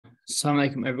Assalamu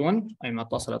alaikum everyone. I'm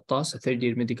Attas, a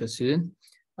third-year medical student.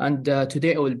 And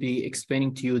today I will be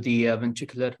explaining to you the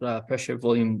ventricular pressure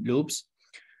volume loops.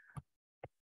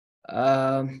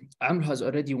 Amr has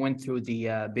already went through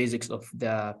the basics of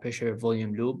the pressure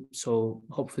volume loop. So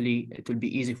hopefully it will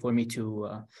be easy for me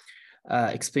to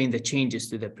explain the changes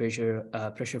to the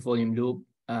pressure volume loop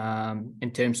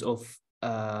in terms of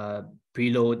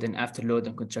preload and afterload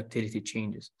and contractility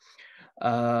changes.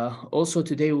 Also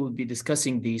today we'll be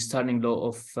discussing the Starling law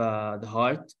of the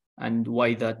heart and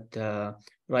why that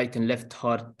right and left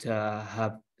heart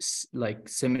have like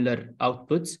similar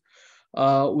outputs.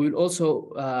 We'll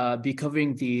also be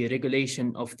covering the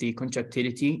regulation of the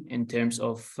contractility in terms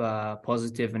of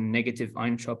positive and negative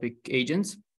inotropic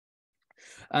agents,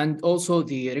 and also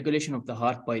the regulation of the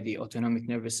heart by the autonomic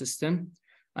nervous system.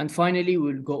 And finally,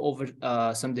 we'll go over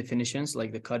some definitions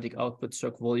like the cardiac output,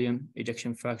 stroke volume,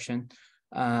 ejection fraction,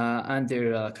 and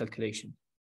their calculation.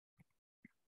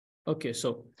 Okay,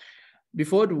 so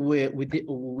before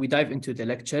we dive into the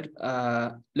lecture,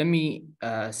 let me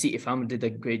see if Amr did a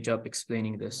great job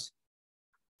explaining this.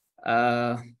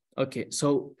 Okay,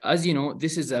 so as you know,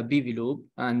 this is a P-V loop,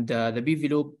 and the P-V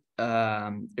loop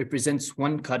represents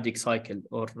one cardiac cycle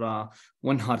or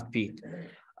one heartbeat.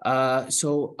 The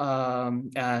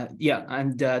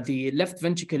left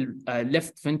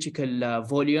ventricle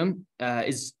volume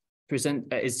is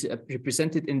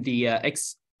represented in the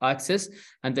x-axis,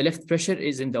 and the left pressure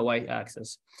is in the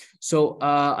y-axis. So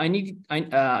I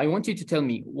want you to tell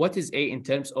me what is A in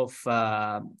terms of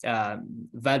valve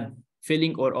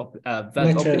filling or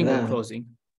valve opening or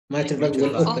closing. Mitral valve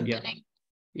will open.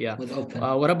 Yeah. Will open.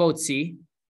 What about C?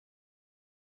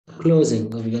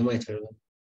 Closing of the mitral valve.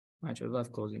 Mitral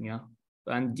valve closing, yeah.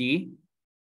 And D?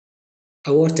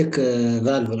 Aortic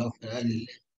valve will open.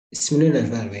 Semilunar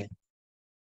valve.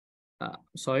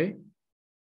 Sorry?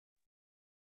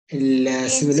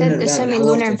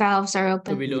 Semilunar valves are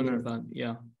open. Semilunar valve,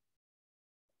 yeah.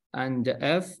 And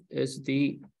F is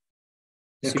the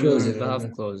semilunar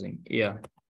valve closing, yeah.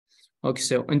 Okay,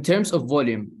 so in terms of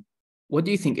volume, what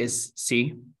do you think is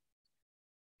C?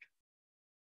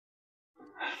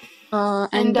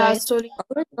 And diastolic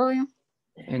volume.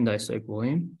 And diastolic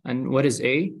volume. And what is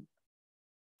A?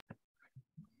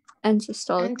 And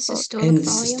systolic volume.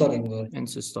 And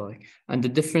systolic. And the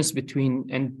difference between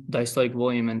end diastolic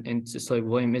volume and end systolic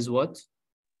volume is what?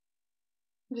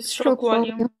 The stroke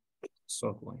volume.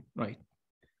 Stroke volume, right.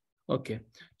 Okay.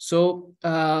 So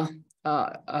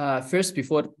first,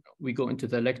 before we go into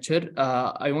the lecture,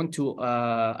 I want you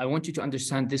to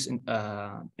understand this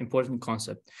important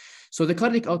concept. So the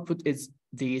cardiac output is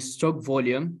the stroke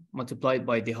volume multiplied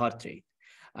by the heart rate.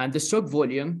 And the stroke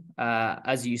volume,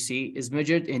 as you see, is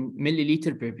measured in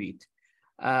milliliter per beat,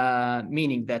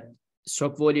 meaning that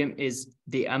stroke volume is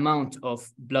the amount of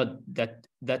blood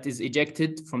that is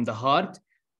ejected from the heart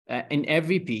in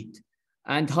every beat.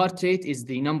 And heart rate is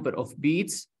the number of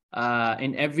beats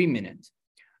in every minute.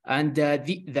 And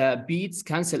the beats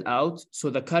cancel out, so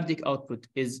the cardiac output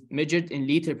is measured in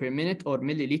liter per minute or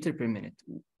milliliter per minute.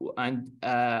 And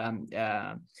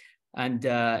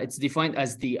it's defined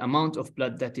as the amount of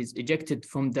blood that is ejected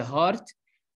from the heart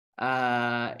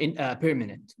per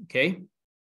minute, okay?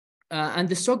 And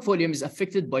the stroke volume is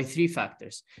affected by three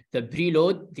factors: the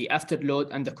preload, the afterload,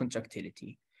 and the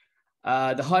contractility.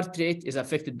 The heart rate is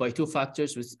affected by two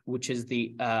factors, which is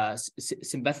the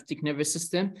sympathetic nervous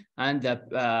system and the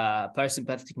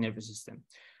parasympathetic nervous system.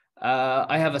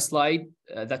 I have a slide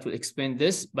that will explain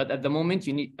this, but at the moment,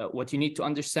 what you need to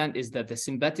understand is that the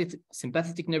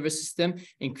sympathetic nervous system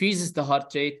increases the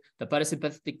heart rate, the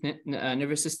parasympathetic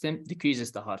nervous system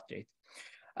decreases the heart rate.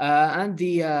 And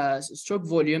the stroke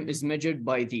volume is measured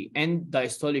by the end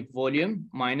diastolic volume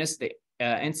minus the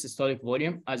end systolic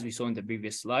volume, as we saw in the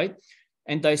previous slide.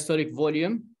 End diastolic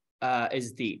volume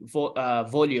is the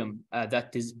volume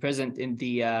that is present in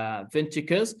the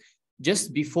ventricles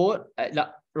just before,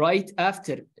 right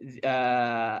after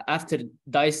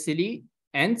diastole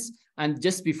ends and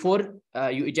just before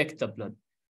you eject the blood.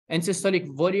 End systolic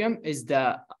volume is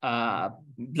the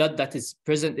blood that is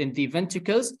present in the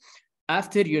ventricles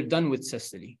after you're done with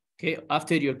systole, okay?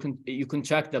 After you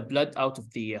contract the blood out of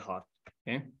the heart,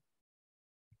 okay?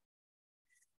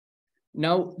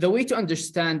 Now, the way to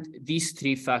understand these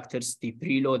three factors, the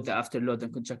preload, the afterload,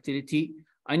 and contractility,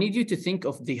 I need you to think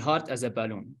of the heart as a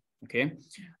balloon, okay?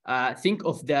 Think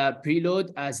of the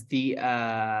preload as the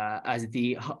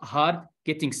heart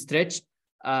getting stretched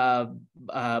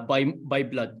by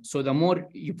blood. So the more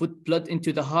you put blood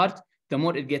into the heart, the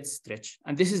more it gets stretched.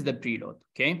 And this is the preload,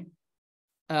 okay?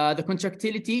 the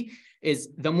contractility is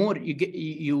the more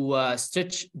you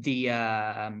stretch the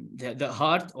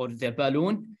heart or the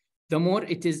balloon, the more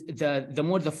it is the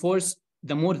more the force,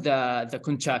 the more the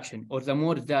contraction, or the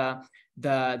more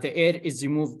the air is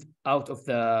removed out of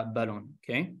the balloon.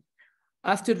 Okay.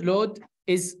 Afterload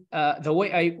is the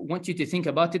way I want you to think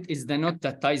about it is the knot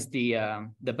that ties the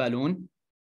balloon,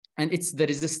 and it's the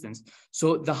resistance.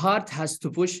 So the heart has to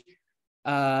push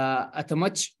at a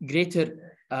much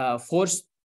greater force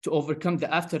to overcome the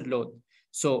afterload.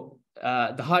 So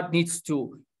the heart needs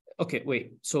to, okay,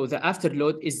 wait. So the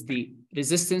afterload is the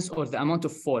resistance or the amount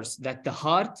of force that the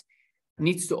heart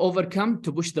needs to overcome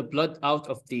to push the blood out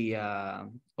of the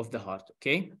heart.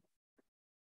 Okay.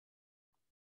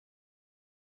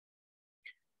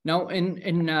 Now, in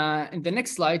the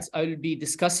next slides, I will be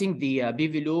discussing the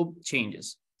P-V loop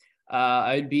changes.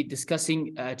 I'll be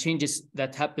discussing changes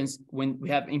that happens when we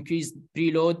have increased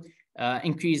preload,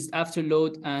 increased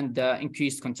afterload, and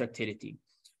increased contractility.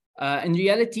 In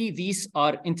reality, these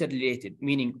are interrelated,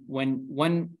 meaning when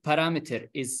one parameter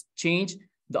is changed,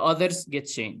 the others get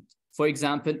changed. For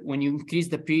example, when you increase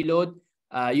the preload,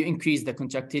 you increase the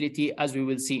contractility, as we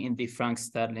will see in the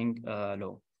Frank-Starling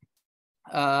law.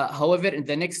 However, in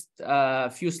the next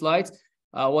few slides,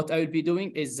 what I will be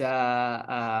doing is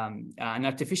an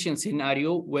artificial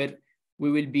scenario where we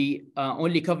will be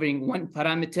only covering one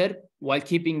parameter while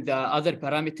keeping the other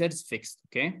parameters fixed,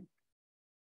 okay?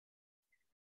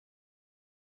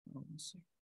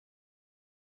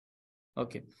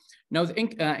 Okay, now the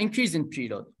increase in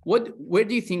preload. Where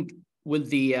do you think will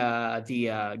the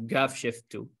graph shift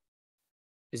to?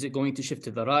 Is it going to shift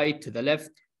to the right, to the left,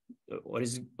 or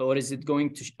is it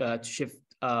going to shift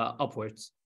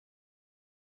upwards?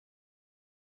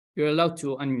 You're allowed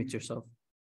to unmute yourself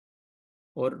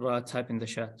or type in the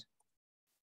chat.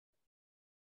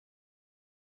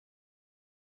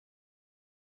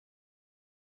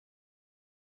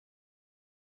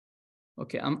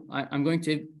 Okay, I'm going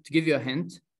to give you a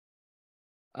hint.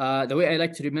 The way I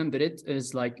like to remember it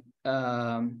is like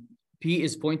P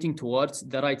is pointing towards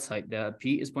the right side. The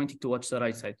P is pointing towards the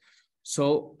right side.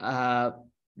 So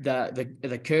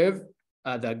the curve,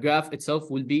 the graph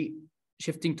itself will be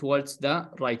shifting towards the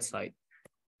right side.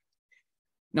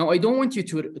 Now, I don't want you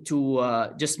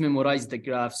to just memorize the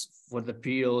graphs for the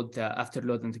preload, the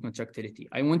afterload, and the contractility.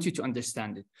 I want you to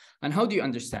understand it. And how do you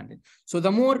understand it? So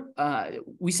the more,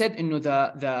 we said,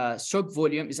 the stroke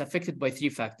volume is affected by three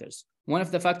factors. One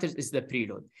of the factors is the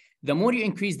preload. The more you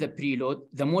increase the preload,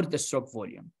 the more the stroke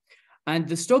volume. And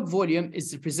the stroke volume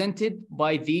is represented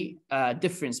by the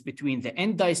difference between the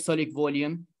end diastolic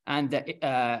volume and the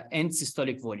end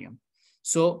systolic volume.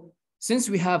 So since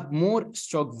we have more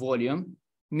stroke volume,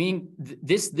 meaning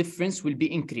this difference will be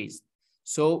increased.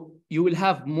 So you will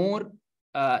have more,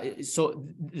 so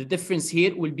the difference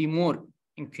here will be more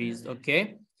increased,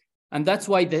 okay? And that's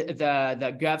why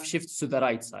the graph shifts to the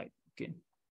right side, okay?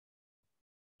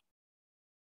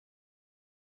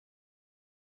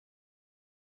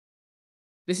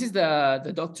 This is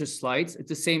the doctor's slides. It's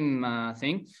the same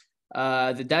thing.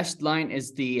 The dashed line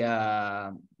is the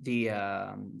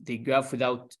graph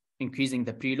without increasing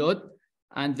the preload,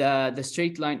 and the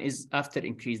straight line is after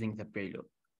increasing the preload.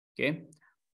 Okay.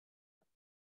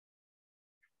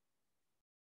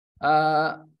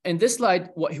 In this slide,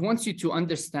 what he wants you to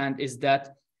understand is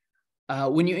that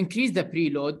when you increase the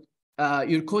preload,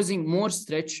 you're causing more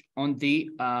stretch on the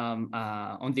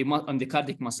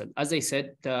cardiac muscle. As I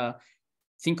said,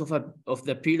 think of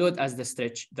the preload as the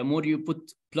stretch. The more you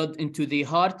put blood into the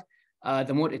heart,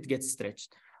 the more it gets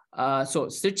stretched. So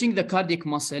stretching the cardiac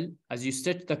muscle, as you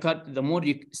stretch the more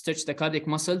you stretch the cardiac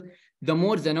muscle, the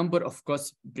more the number of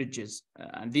cross bridges.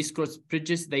 And these cross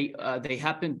bridges, they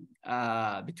happen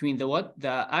between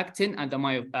the actin and the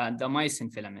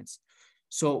myosin filaments.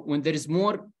 So when there is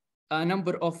more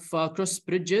number of cross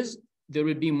bridges, there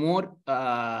will be more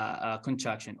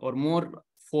contraction or more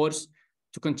force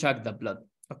to contract the blood.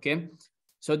 Okay,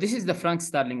 so this is the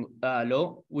Frank-Starling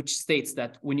law, which states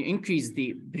that when you increase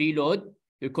the preload,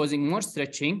 you're causing more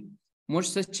stretching. More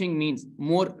stretching means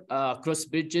more cross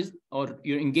bridges, or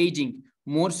you're engaging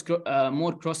more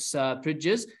cross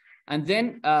bridges. And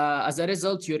then as a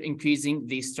result, you're increasing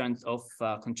the strength of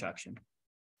contraction.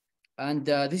 And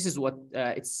this is what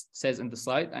it says in the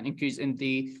slide: an increase in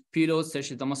the preload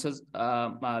stretches the muscles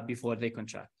before they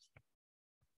contract.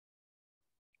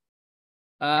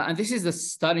 And this is the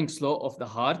starting slow of the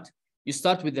heart. You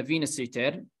start with the venous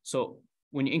return. So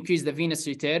when you increase the venous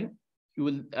return, you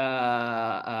will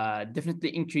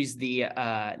definitely increase the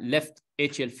left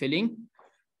atrial filling.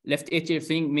 Left atrial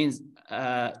filling means,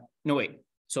 no way.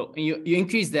 So you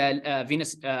increase the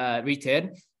venous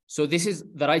return. So this is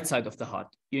the right side of the heart.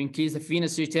 You increase the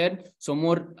venous return, so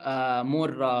more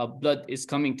blood is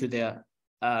coming to the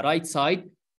right side.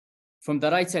 From the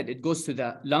right side, it goes to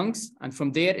the lungs, and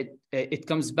from there, it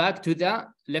comes back to the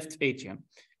left atrium.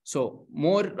 So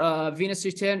more venous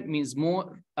return means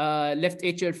more left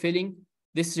atrial filling.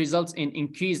 This results in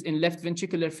increase in left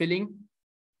ventricular filling,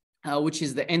 which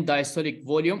is the end diastolic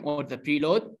volume or the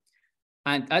preload.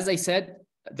 And as I said,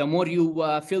 the more you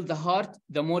fill the heart,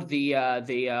 the more the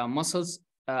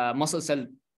muscle cell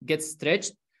gets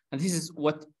stretched. And this is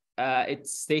what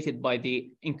it's stated by the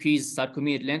increased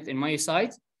sarcomere length in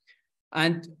myocytes.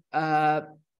 And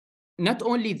not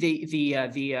only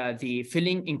the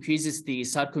filling increases the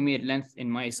sarcomere length in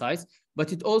myocytes,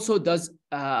 but it also does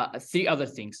 3 other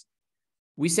things.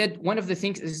 We said one of the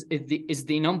things is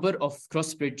the number of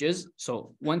cross bridges.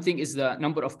 So one thing is the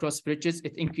number of cross bridges,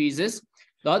 it increases.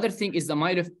 The other thing is the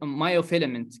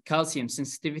myofilament calcium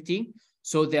sensitivity.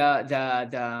 So the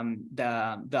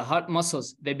heart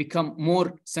muscles, they become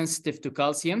more sensitive to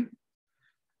calcium.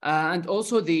 And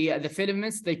also the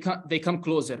filaments, they come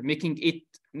closer, making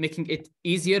it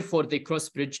easier for the cross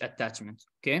bridge attachment,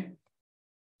 okay?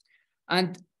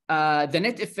 And the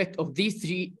net effect of these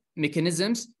 3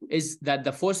 mechanisms is that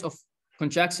the force of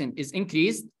contraction is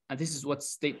increased, and this is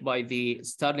what's stated by the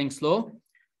Starling's law,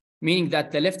 meaning that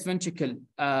the left ventricle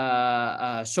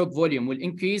shock volume will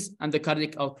increase and the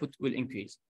cardiac output will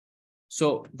increase.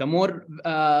 So the more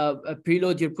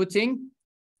preload you're putting,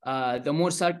 the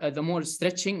more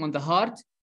stretching on the heart,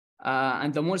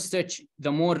 and the more stretch,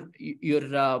 the more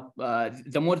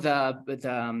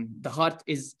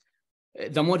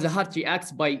the heart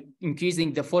reacts by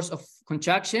increasing the force of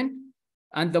contraction,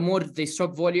 and the more the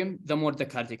stroke volume, the more the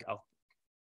cardiac output.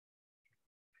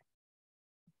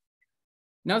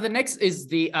 Now the next is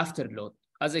the afterload.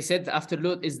 As I said, the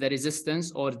afterload is the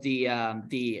resistance or the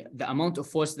amount of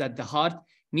force that the heart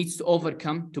needs to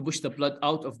overcome to push the blood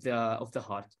out of the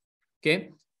heart. Okay.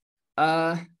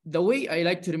 The way I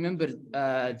like to remember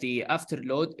the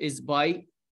afterload is by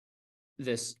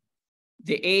this.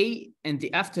 The A and the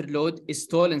afterload is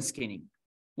tall and skinny.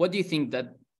 What do you think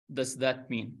does that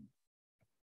mean?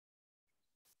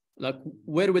 Like,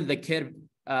 where will the curve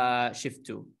shift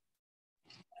to?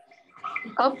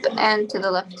 Up and to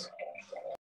the left.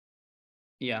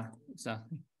 Yeah,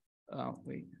 exactly.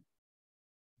 Wait.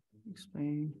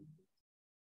 Explain.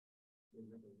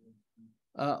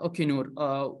 Okay, Noor,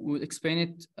 we'll explain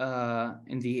it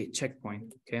in the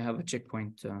checkpoint. Okay, I have a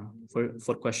checkpoint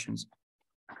for questions.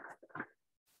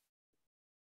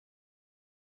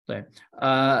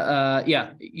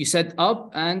 Yeah, you said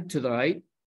up and to the right.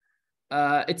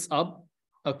 It's up,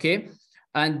 okay.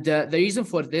 And the reason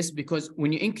for this, because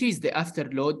when you increase the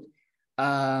afterload,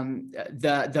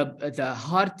 the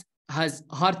heart has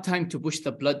hard time to push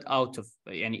the blood out of.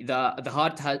 The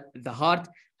heart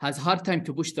has hard time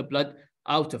to push the blood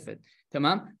out of it.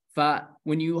 Tamam.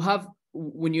 When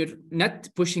you're not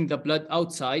pushing the blood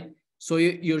outside, so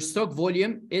your stroke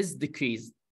volume is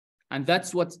decreased, and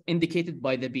that's what's indicated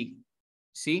by the B.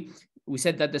 See, we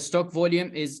said that the stroke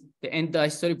volume is the end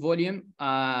diastolic volume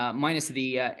minus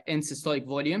the end systolic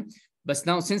volume. But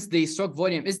now, since the stroke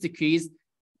volume is decreased,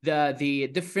 the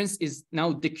difference is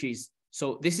now decreased.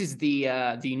 So this is the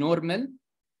normal,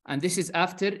 and this is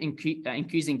after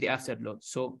increasing the afterload.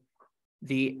 So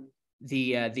the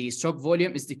stroke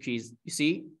volume is decreased. You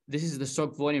see, this is the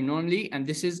stroke volume normally, and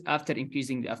this is after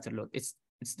increasing the afterload. It's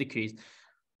decreased.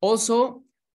 Also,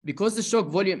 because the stroke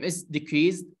volume is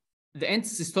decreased, the end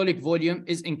systolic volume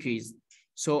is increased.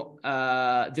 So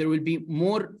there will be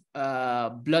more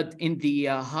blood in the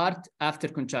heart after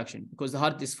contraction, because the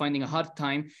heart is finding a hard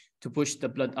time to push the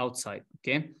blood outside,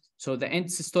 okay? So the end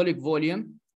systolic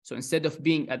volume, so instead of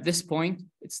being at this point,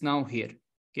 it's now here,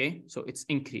 okay? So it's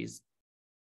increased.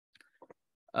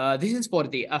 This is for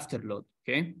the afterload,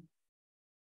 okay?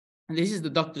 And this is the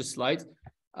doctor's slide.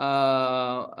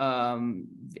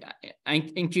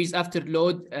 Increased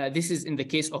afterload, this is in the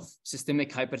case of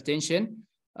systemic hypertension.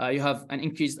 You have an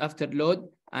increased afterload,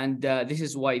 and this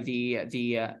is why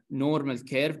the normal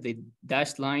curve, the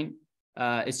dashed line,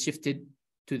 is shifted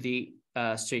to the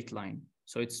straight line.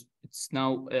 So it's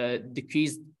now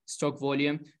decreased stroke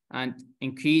volume and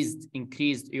increased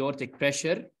aortic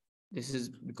pressure. This is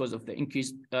because of the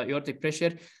increased aortic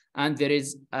pressure, and there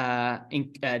is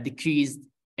decreased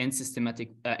end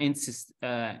systolic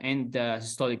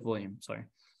volume. Sorry.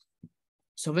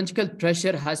 So ventricular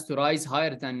pressure has to rise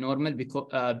higher than normal before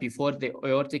the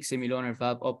aortic semilunar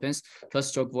valve opens, thus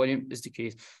stroke volume is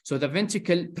decreased. So the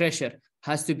ventricular pressure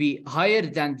has to be higher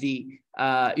than the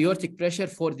aortic pressure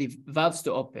for the valves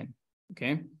to open,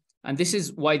 okay? And this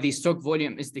is why the stroke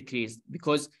volume is decreased,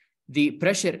 because the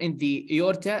pressure in the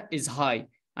aorta is high,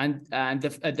 and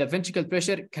the ventricle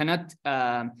pressure cannot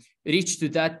reach to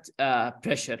that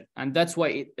pressure, and that's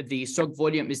why the stroke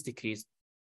volume is decreased.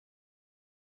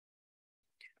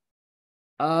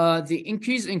 The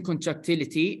increase in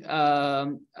contractility.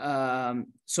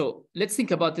 So let's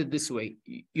think about it this way: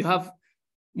 you have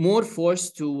more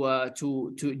force to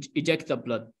eject the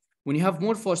blood. When you have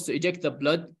more force to eject the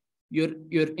blood,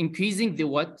 you're increasing the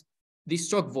what? The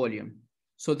stroke volume.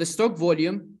 So the stroke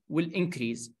volume will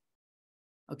increase.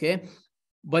 Okay,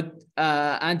 but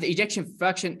and the ejection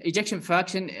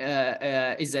fraction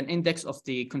is an index of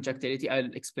the contractility.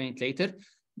 I'll explain it later.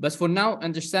 But for now,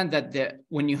 understand that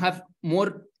when you have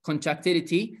more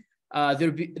contractility,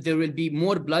 there will be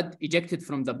more blood ejected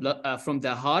from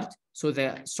the heart, so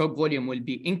the stroke volume will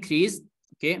be increased.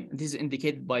 Okay, this is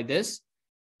indicated by this.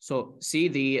 So see,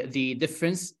 the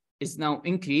difference is now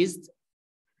increased,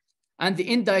 and the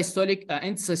end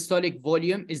systolic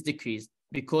volume is decreased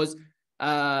because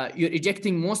you're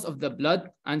ejecting most of the blood,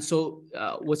 and so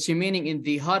what's remaining in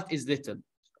the heart is little.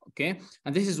 Okay,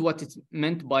 and this is what it's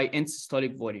meant by end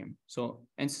systolic volume. So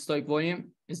end systolic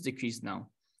volume is decreased now,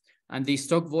 and the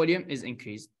stroke volume is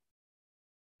increased.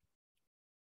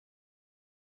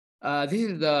 This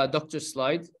is the doctor's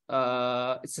slide.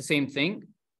 It's the same thing.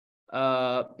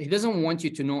 He doesn't want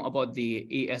you to know about the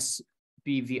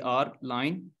ESPVR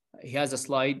line. He has a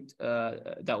slide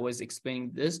that was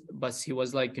explaining this, but he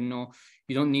was like, you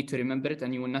don't need to remember it,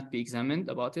 and you will not be examined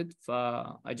about it.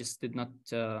 I just did not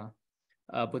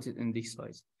put it in these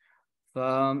slides.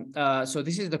 So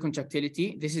this is the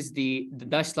contractility. This is the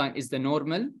dashed line is the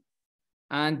normal,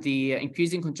 and the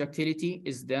increasing contractility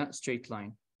is the straight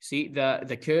line. See,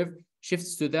 the curve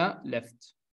shifts to the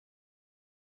left.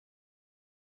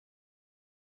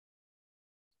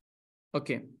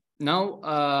 Okay, now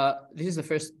this is the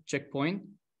first checkpoint.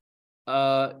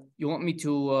 You want me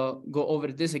to go over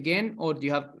this again, or do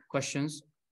you have questions?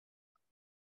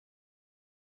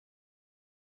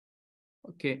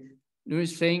 Okay, Noor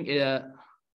is saying,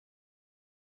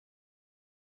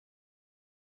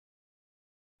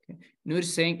 Noor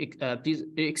is saying, please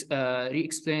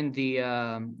re-explain the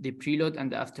preload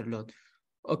and the afterload.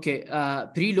 Okay,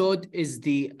 preload is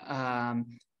the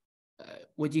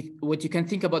what you can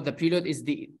think about the preload is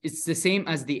it's the same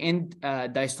as the end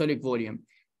diastolic volume.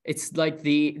 It's like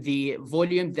the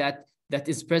volume that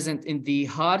is present in the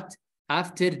heart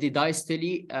after the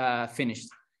diastole finished.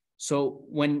 So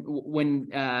when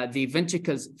the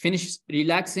ventricles finish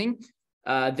relaxing,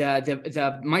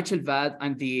 the mitral valve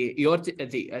and the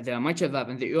mitral valve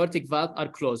and the aortic valve are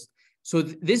closed. So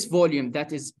this volume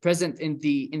that is present in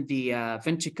the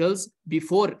ventricles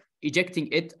before ejecting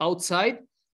it outside,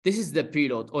 this is the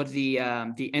preload, or the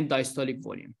end diastolic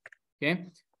volume. Okay,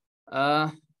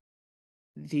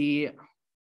 the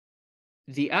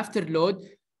afterload.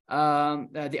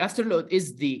 The afterload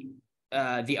is the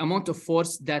amount of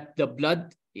force that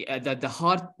that the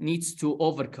heart needs to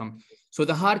overcome. So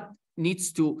the heart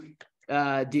needs to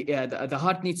the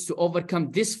heart needs to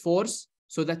overcome this force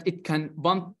so that it can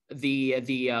pump the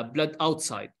blood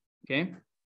outside. Okay,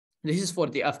 this is for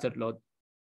the afterload.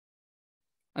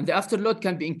 And the afterload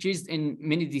can be increased in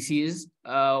many diseases.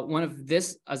 One of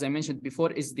this, as I mentioned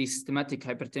before, is the systematic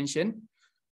hypertension.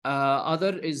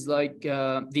 Other is like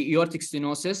the aortic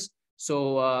stenosis.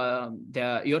 So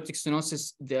the aortic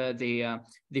stenosis, the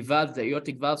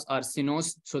aortic valves are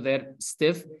stenosed, so they're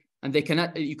stiff, and the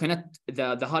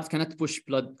heart cannot push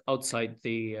blood outside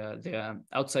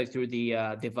outside through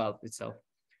the valve itself.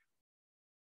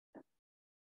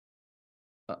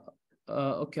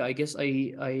 Okay, I guess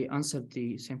I answered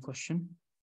the same question.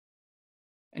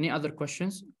 Any other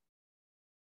questions?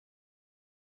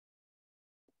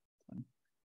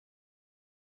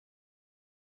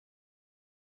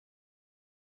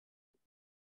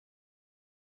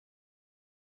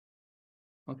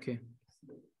 Okay.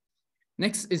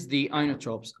 Next is the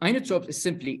inotropes. Inotropes is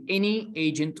simply any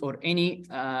agent or any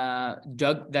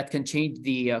drug that can change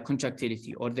the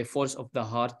contractility or the force of the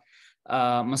heart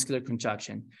muscular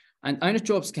contraction. And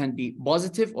inotropes can be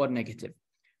positive or negative.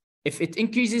 If it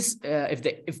increases,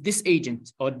 if this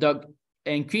agent or drug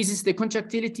increases the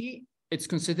contractility, it's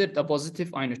considered a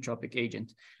positive inotropic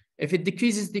agent. If it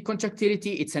decreases the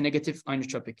contractility, it's a negative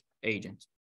inotropic agent.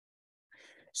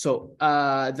 So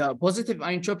the positive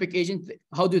inotropic agent,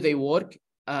 how do they work?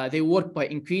 They work by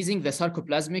increasing the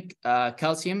sarcoplasmic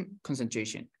calcium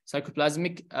concentration.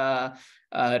 Sarcoplasmic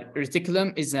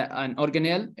reticulum is an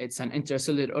organelle. It's an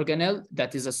intracellular organelle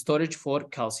that is a storage for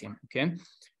calcium. Okay,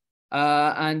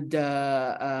 and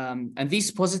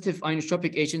these positive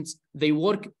inotropic agents, they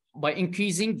work by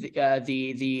increasing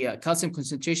the calcium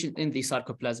concentration in the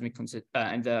sarcoplasmic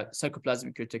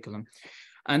reticulum.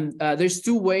 And there's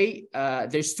two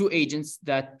agents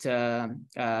that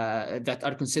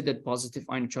are considered positive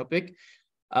inotropic.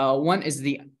 One is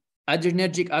the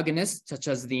adrenergic agonists, such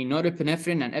as the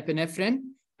norepinephrine and epinephrine,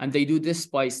 and they do this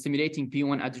by stimulating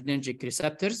P1 adrenergic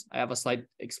receptors. I have a slide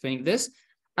explaining this.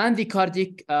 And the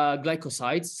cardiac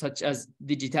glycosides, such as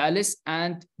digitalis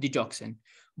and digoxin.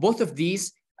 Both of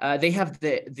these, they have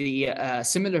the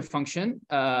similar function.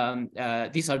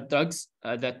 These are drugs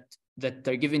that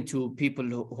are given to people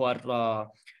who have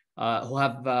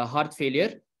heart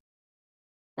failure.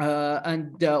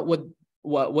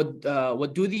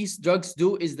 What do these drugs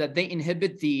do is that they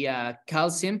inhibit the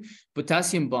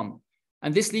calcium-potassium bond,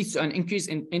 and this leads to an increase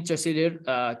in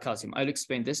intracellular calcium. I'll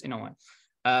explain this in a while.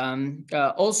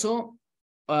 Also,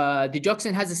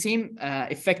 digoxin has the same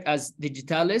effect as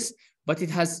digitalis, but it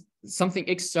has something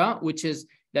extra, which is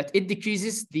that it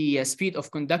decreases the speed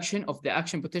of conduction of the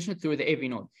action potential through the AV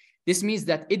node. This means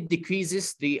that it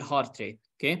decreases the heart rate,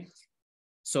 okay?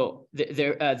 So the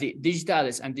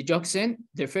digitalis and digoxin,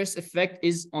 their first effect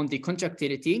is on the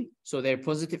contractility. So they're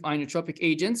positive inotropic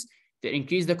agents. They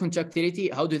increase the contractility.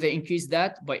 How do they increase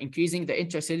that? By increasing the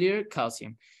intracellular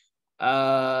calcium.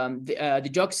 The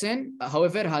digoxin,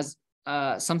 however, has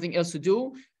something else to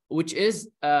do, which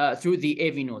is through the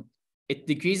AV node. It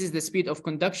decreases the speed of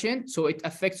conduction, so it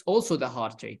affects also the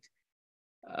heart rate.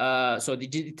 So the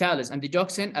digitalis and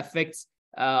digoxin affects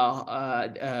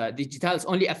digitalis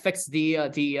only affects the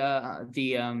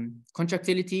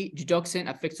contractility. Digoxin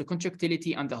affects the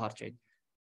contractility and the heart rate.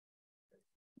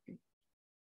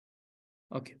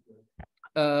 Okay.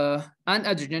 And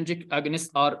adrenergic agonists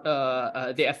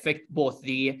are they affect both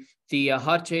the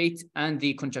heart rate and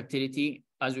the contractility,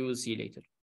 as we will see later.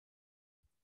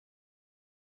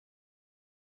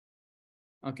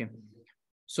 Okay,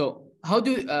 so how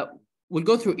do we'll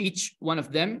go through each one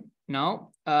of them now.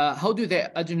 How do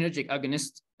the adrenergic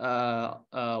agonists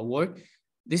work?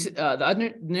 The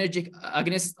adrenergic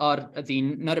agonists are the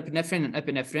norepinephrine and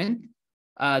epinephrine.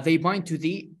 They bind to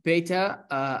the beta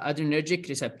adrenergic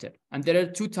receptor, and there are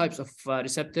two types of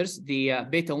receptors: the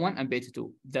beta 1 and beta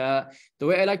 2. The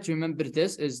way I like to remember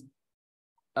this is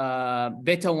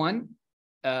beta 1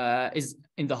 is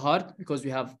in the heart because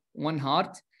we have one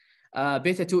heart.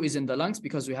 Beta 2 is in the lungs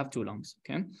because we have two lungs.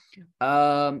 Okay,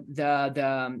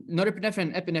 the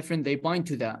norepinephrine and epinephrine, they bind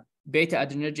to the beta 1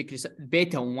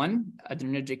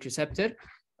 adrenergic receptor.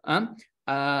 And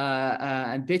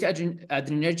beta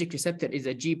adrenergic receptor is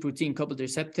a G protein coupled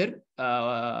receptor,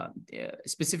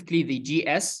 specifically the G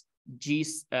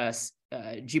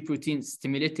protein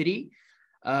stimulatory.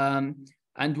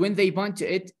 And when they bind to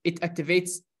it, it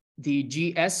activates the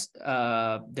GS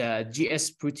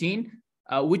protein,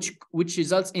 which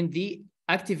results in the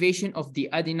activation of the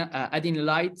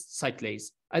adenylate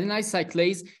cyclase. Adenylate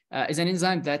cyclase is an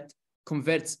enzyme that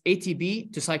converts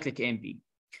ATP to cyclic AMP.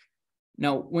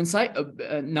 Now,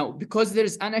 because there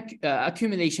is an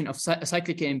accumulation of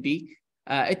cyclic AMP,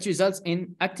 it results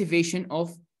in activation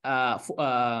of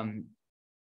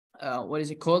what is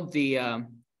it called? Protein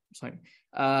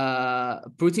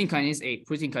kinase A.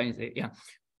 Protein kinase A. Yeah.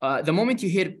 The moment you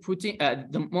hear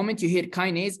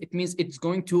kinase, it means it's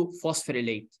going to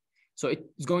phosphorylate. So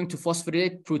it's going to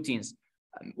phosphorylate proteins,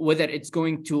 whether it's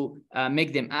going to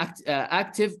make them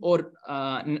active or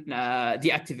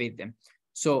deactivate them.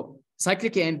 So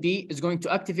cyclic AMP is going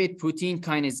to activate protein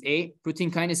kinase A. Protein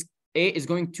kinase A is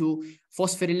going to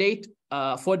phosphorylate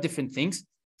four different things.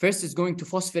 First, it's going to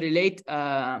phosphorylate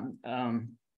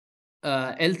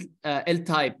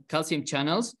L-type calcium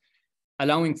channels,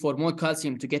 allowing for more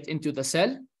calcium to get into the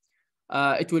cell.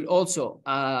 It will also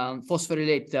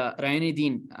phosphorylate the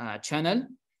ryanidine channel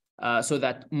so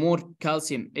that more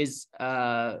calcium is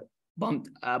bumped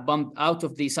out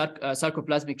of the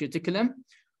sarcoplasmic reticulum.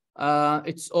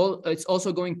 It's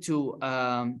also going to,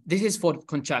 this is for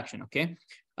contraction, okay?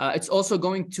 It's also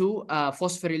going to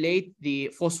phosphorylate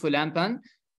the phospholamban.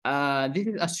 This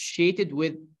is associated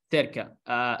with TERCA,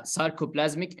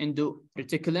 sarcoplasmic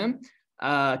endoreticulum,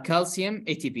 calcium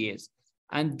ATPase.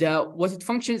 And what it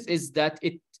functions is that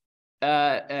it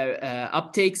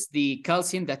uptakes the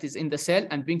calcium that is in the cell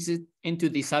and brings it into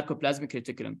the sarcoplasmic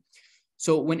reticulum.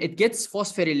 So when it gets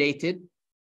phosphorylated,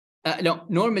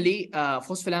 normally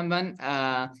phospholamban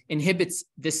inhibits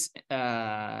this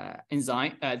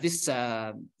enzyme, this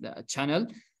channel,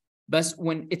 but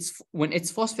when it's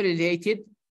phosphorylated,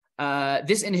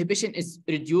 this inhibition is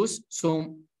reduced,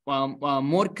 so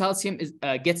more calcium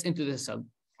gets into the cell.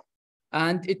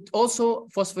 And it also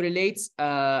phosphorylates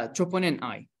troponin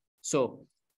I. So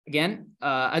again,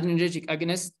 adrenergic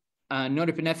agonists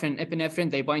norepinephrine and epinephrine,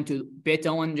 they bind to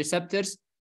beta-1 receptors,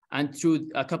 and through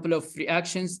a couple of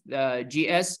reactions,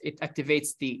 GS, it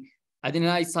activates the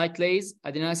adenylyl cyclase.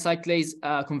 Adenylyl cyclase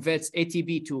converts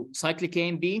ATP to cyclic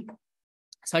AMP.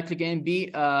 Cyclic AMP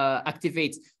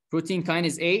activates protein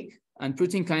kinase A, and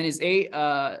protein kinase A,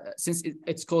 since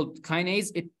it's called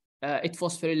kinase, it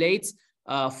phosphorylates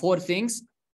 4 things.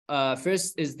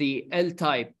 First is the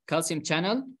L-type calcium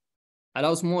channel,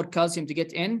 allows more calcium to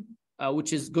get in,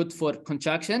 which is good for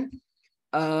contraction.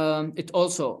 It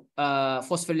also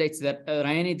phosphorylates the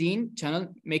ryanidine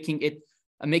channel, making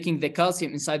the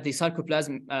calcium inside the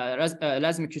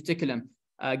sarcoplasmic reticulum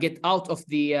get out of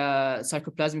the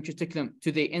sarcoplasmic reticulum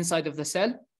to the inside of the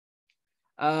cell.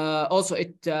 Also,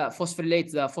 it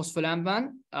phosphorylates the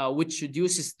phospholamban, which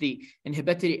reduces the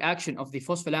inhibitory action of the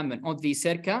phospholamban on the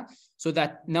cerca, so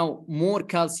that now more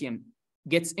calcium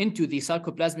gets into the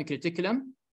sarcoplasmic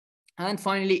reticulum. And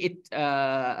finally, it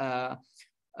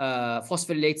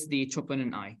phosphorylates the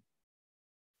troponin I.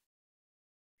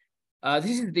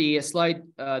 This is the slide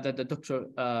that the doctor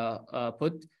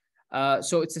put.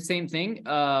 So it's the same thing.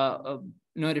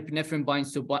 Norepinephrine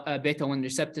binds to beta-1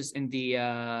 receptors in the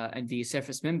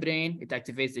surface membrane. It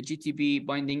activates the GTP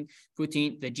binding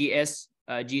protein, the GS,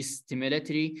 G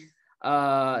stimulatory.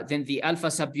 Then the alpha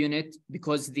subunit,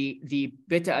 because the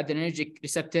beta-adrenergic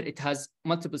receptor, it has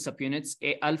multiple subunits,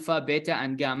 alpha, beta,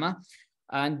 and gamma.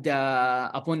 And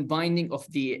upon binding of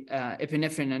the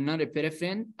epinephrine and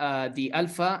norepinephrine, the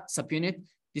alpha subunit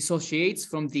dissociates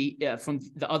from the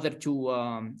other 2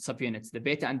 subunits, the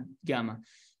beta and gamma.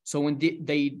 So when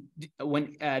the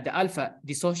alpha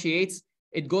dissociates,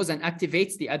 it goes and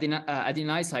activates the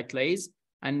adenyl cyclase.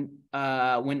 And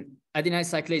when adenyl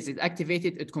cyclase is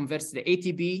activated, it converts the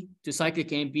ATP to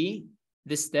cyclic AMP.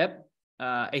 This step,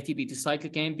 ATP to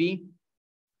cyclic AMP.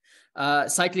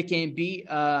 Cyclic AMP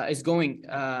is going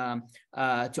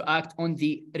to act on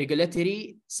the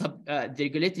regulatory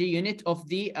unit of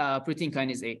the protein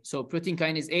kinase A. So protein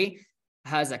kinase A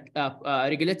has a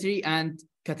regulatory and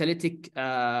catalytic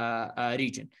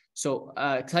region. So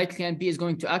cyclic AMP is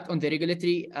going to act on the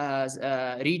regulatory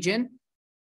region,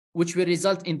 which will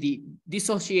result in the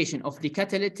dissociation of the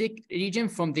catalytic region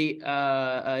from the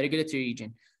regulatory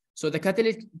region. So the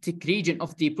catalytic region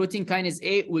of the protein kinase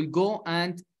A will go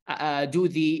and do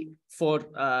the 4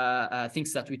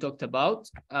 things that we talked about,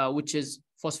 which is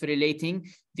phosphorylating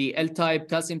the L-type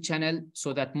calcium channel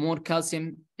so that more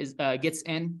calcium gets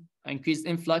in, increased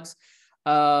influx.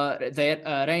 The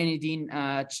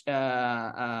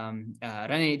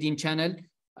ryanidine channel,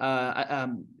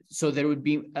 so there would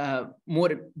be more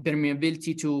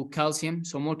permeability to calcium,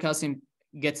 so more calcium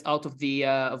gets out of the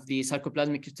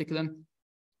sarcoplasmic reticulum.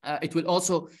 It will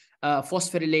also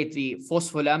phosphorylate the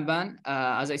phospholamban,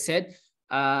 as I said,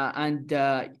 and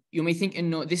you may think,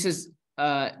 no, this is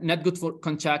not good for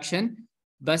contraction,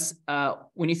 but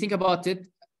when you think about it,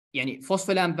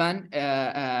 phospholamban,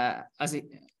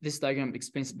 this diagram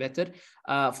explains better.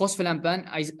 Phospholamban,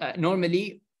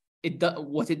 normally,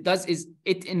 what it does is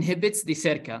it inhibits the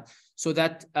cerca, so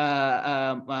that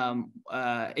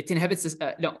it inhibits this.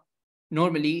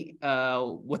 Normally,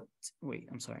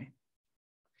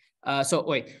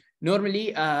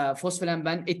 normally,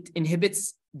 phospholamban, it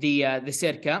inhibits the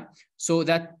cerca, so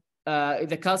that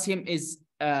the calcium is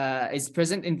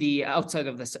present in the outside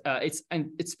of the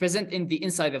it's present in the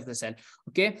inside of the cell.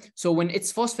 Okay, so when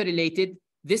it's phosphorylated,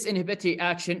 this inhibitory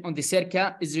action on the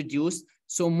cerca is reduced,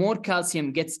 so more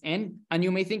calcium gets in, and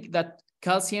you may think that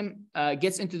calcium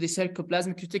gets into the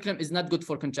sarcoplasmic reticulum is not good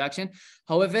for contraction.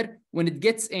 However, when it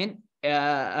gets in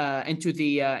into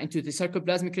the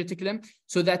sarcoplasmic reticulum,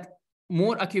 so that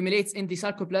more accumulates in the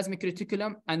sarcoplasmic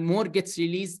reticulum and more gets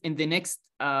released in the next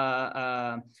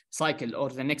cycle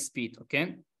or the next speed.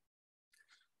 Okay.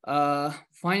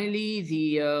 Finally,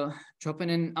 the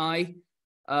troponin I.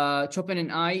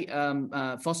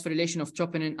 Phosphorylation of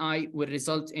troponin I will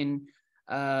result in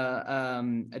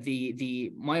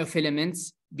the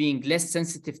myofilaments being less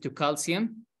sensitive to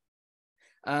calcium,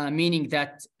 meaning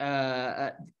that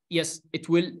yes, it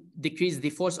will decrease the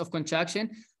force of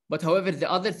contraction. But however,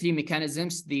 the other 3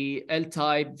 mechanisms, the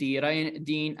L-type, the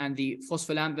ryanidine, and the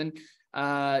phospholamban,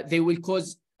 they will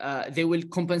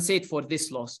compensate for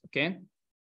this loss. Okay.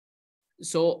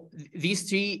 So these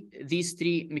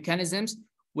three mechanisms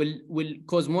will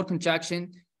cause more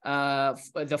contraction.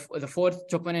 The 4th,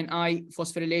 troponin I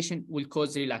phosphorylation, will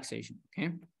cause relaxation.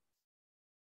 Okay.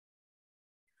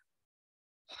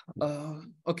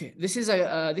 Okay, this is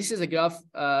a graph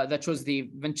that shows the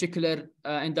ventricular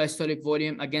end diastolic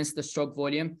volume against the stroke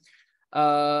volume.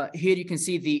 Here you can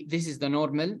see this is the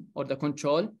normal or the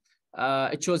control.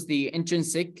 It shows the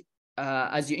intrinsic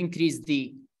as you increase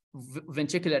the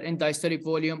ventricular end diastolic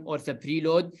volume or the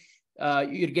preload,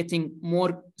 you're getting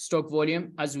more stroke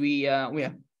volume, as we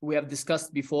have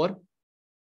discussed before.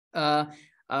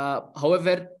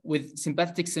 However, with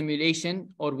sympathetic stimulation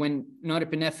or when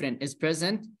norepinephrine is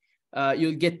present,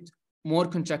 you'll get more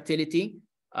contractility.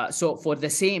 So for the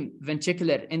same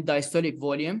ventricular end diastolic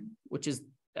volume, which is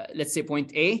let's say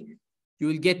point A, you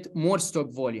will get more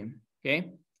stroke volume.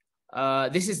 Okay,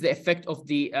 this is the effect of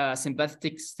the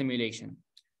sympathetic stimulation.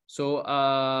 So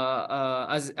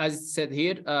as said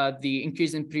here, the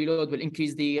increase in preload will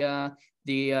increase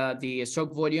the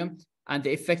stroke volume, and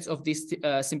the effects of this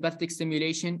sympathetic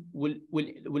stimulation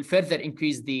will further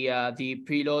increase the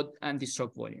preload and the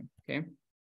stroke volume. Okay.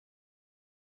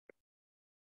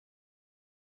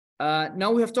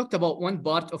 Now we have talked about one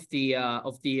part of the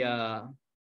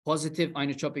positive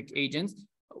inotropic agents,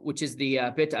 which is the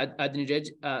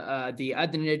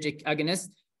beta-adrenergic agonist.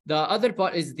 The other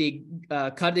part is the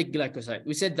cardiac glycoside.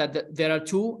 We said that there are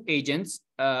two agents,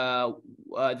 the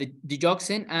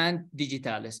digoxin and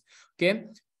digitalis. Okay,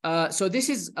 so this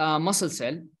is a muscle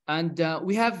cell, and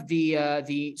we have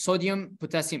the sodium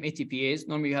potassium ATPase.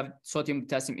 Normally, you have sodium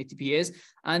potassium ATPase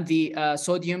and the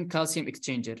sodium calcium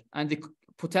exchanger, and the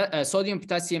sodium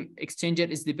potassium exchanger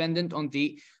is dependent on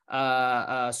the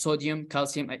sodium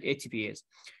calcium ATPase.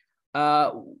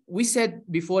 We said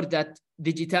before that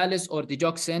digitalis or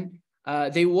digoxin,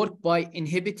 they work by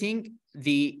inhibiting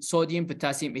the sodium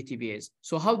potassium ATPase.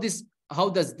 So how does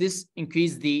this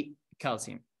increase the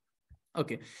calcium?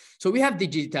 Okay, so we have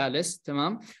digitalis,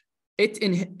 tamam.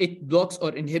 It blocks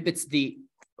or inhibits the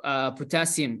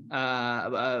potassium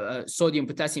sodium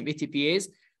potassium ATPase.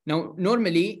 Now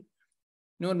normally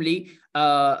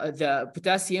the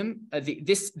potassium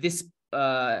this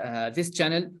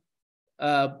channel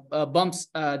bumps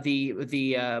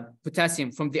the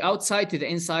potassium from the outside to the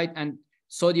inside and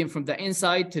sodium from the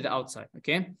inside to the outside.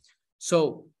 Okay,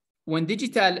 so when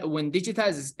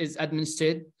digitalis is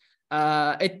administered,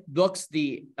 it blocks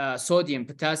the sodium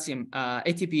potassium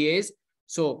ATPase.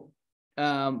 So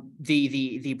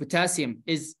the potassium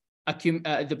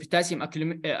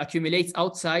accumulates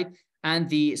outside, and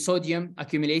the sodium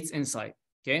accumulates inside.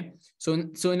 Okay,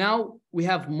 so now we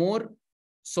have more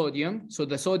sodium, so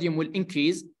the sodium will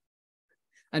increase,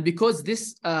 and because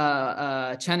this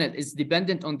channel is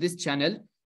dependent on this channel,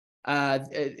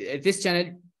 it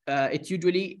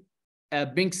usually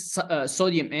brings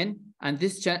sodium in, and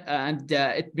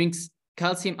it brings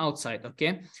calcium outside.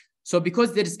 Okay, so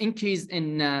because there is increase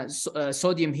in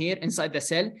sodium here inside the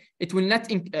cell, it will not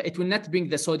bring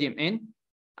the sodium in,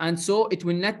 and so it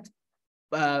will not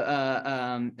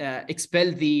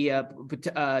expel the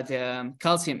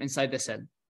calcium inside the cell.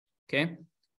 Okay,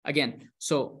 again,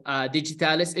 so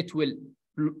digitalis, it will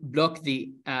block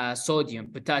the sodium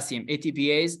potassium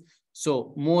ATPase,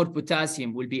 so more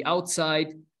potassium will be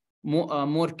outside, more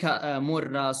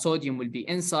sodium will be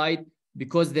inside.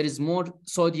 Because there is more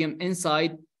sodium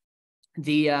inside,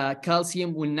 the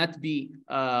calcium will not be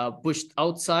pushed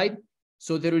outside,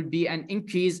 so there will be an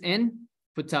increase in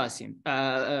calcium,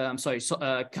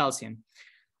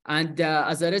 and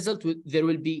as a result, there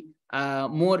will be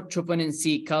more troponin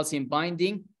C calcium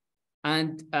binding,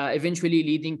 and eventually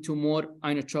leading to more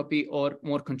inotropy or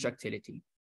more contractility.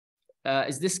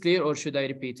 Is this clear, or should I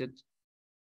repeat it?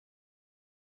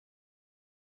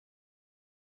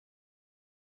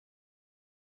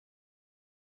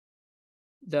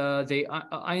 The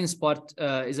ions part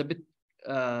is a bit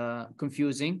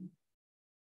confusing.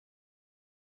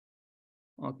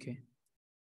 Okay.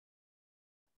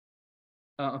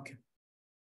 Okay.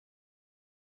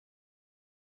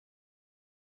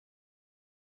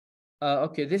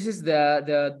 Okay, this is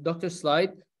the doctor's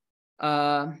slide.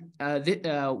 What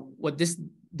this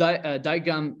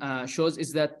diagram shows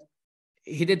is that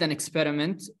he did an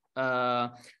experiment,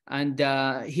 and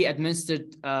he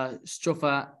administered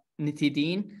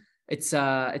strophanithidine. It's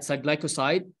a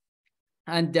glycoside,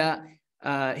 and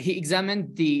he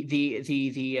examined the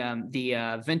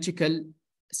ventricle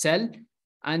cell,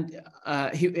 and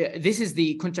this is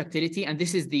the contractility, and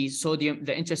this is the sodium,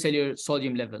 the intracellular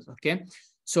sodium levels. Okay,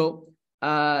 so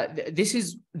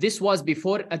this was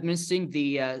before administering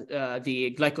the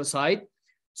glycoside.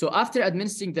 So after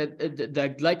administering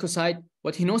the glycoside,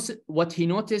 what he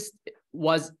noticed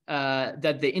was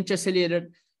that the intracellular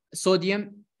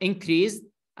sodium increased,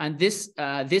 and this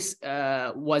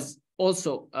was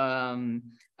also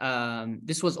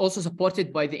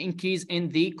supported by the increase in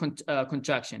the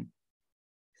contraction.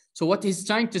 So what he's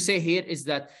trying to say here is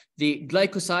that the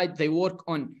glycoside, they work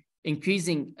on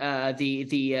increasing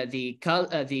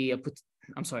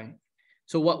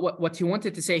So what he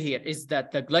wanted to say here is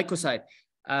that the glycoside,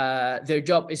 their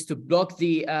job is to block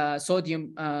the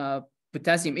sodium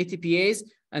potassium ATPase,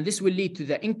 and this will lead to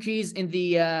the increase in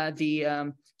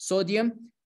the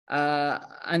sodium,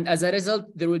 and as a result,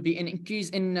 there will be an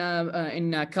increase in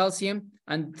calcium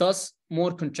and thus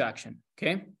more contraction.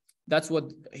 Okay, that's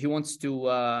what he wants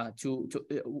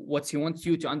what he wants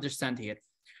you to understand here.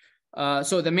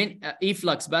 So the main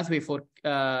efflux pathway for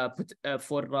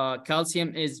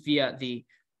calcium is via the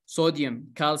sodium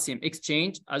calcium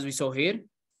exchange, as we saw here.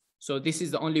 So this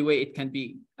is the only way it can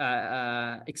be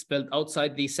expelled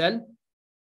outside the cell.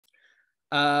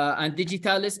 And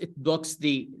digitalis, it blocks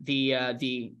the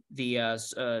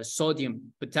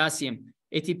sodium potassium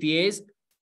ATPase,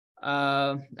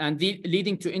 and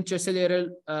leading to intracellular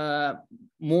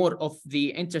more of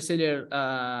the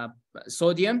intracellular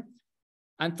sodium,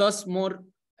 and thus more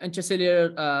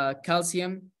intracellular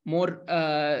calcium, more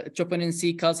troponin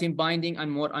C calcium binding,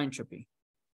 and more entropy.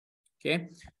 Okay,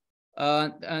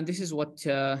 and this is what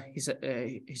he's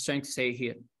trying to say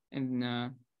here. And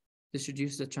this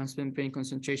reduces the transmembrane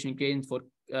concentration gradient for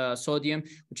sodium,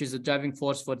 which is the driving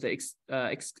force for the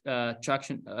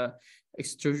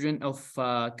extrusion of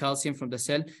calcium from the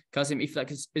cell. Calcium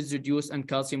efflux is reduced, and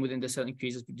calcium within the cell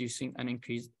increases, producing an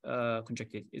increased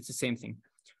contractility. It's the same thing.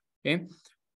 Okay.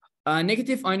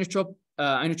 Negative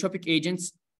inotropic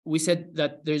agents, we said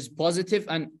that there's positive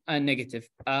and negative.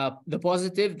 The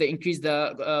positive, they increase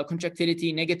the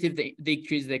contractility. Negative, they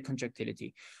decrease the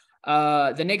contractility.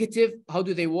 The negative, how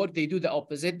do they work? They do the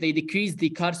opposite. They decrease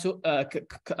the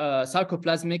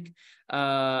sarcoplasmic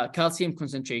calcium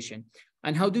concentration.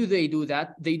 And how do they do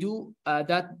that? They do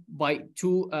that by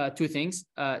two things.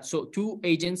 So two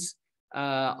agents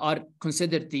are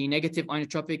considered the negative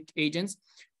inotropic agents.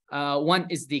 One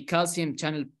is the calcium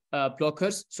channel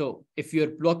blockers. So if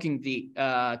you're blocking the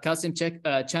calcium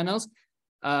channels,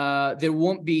 there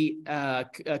won't be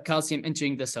calcium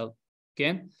entering the cell.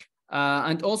 Okay.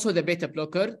 And also the beta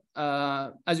blocker,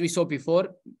 as we saw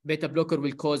before, beta blocker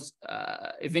will cause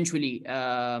eventually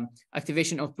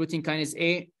activation of protein kinase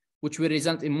A, which will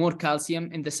result in more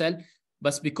calcium in the cell.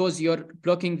 But because you're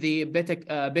blocking the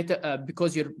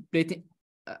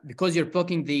because you're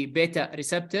blocking the beta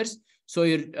receptors, so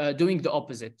you're doing the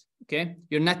opposite. Okay,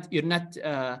 you're not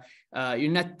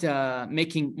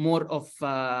making more of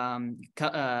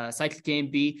cyclic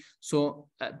AMP. So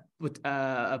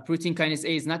protein kinase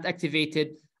A is not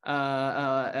activated.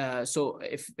 So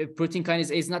if protein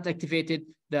kinase A is not activated,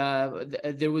 there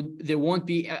won't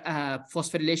be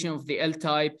phosphorylation of the L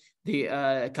type, the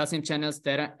calcium channels,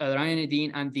 the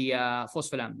ryanidine, and the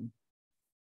phospholamine.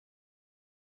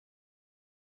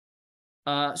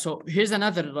 So here's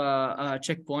another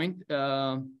checkpoint.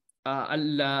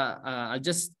 I'll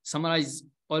just summarize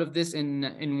all of this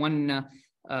in one.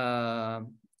 I'll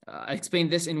explain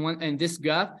this in this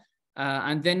graph,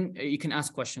 and then you can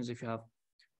ask questions if you have.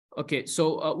 Okay,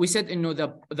 so we said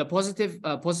the positive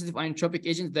inotropic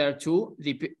agents, there are two: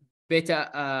 the beta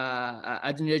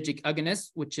adrenergic agonists,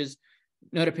 which is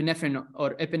norepinephrine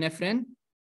or epinephrine.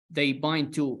 They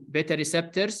bind to beta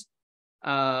receptors,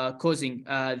 causing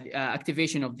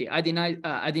activation of the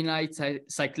adenylate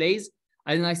cyclase.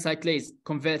 Adenylate cyclase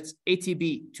converts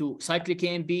ATP to cyclic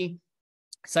AMP.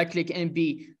 Cyclic AMP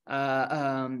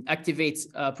activates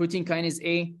protein kinase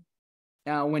A.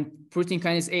 When protein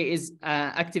kinase A is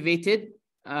activated,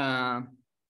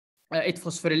 it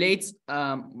phosphorylates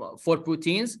 4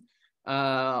 proteins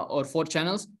or 4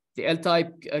 channels: the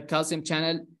L-type calcium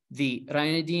channel, the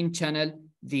ryanidine channel,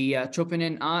 the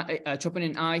troponin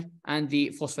I, and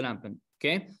the phospholamine.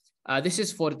 Okay, this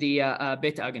is for the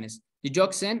beta agonist. The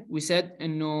digoxin, we said,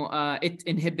 it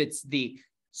inhibits the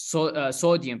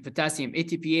sodium potassium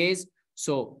ATPase.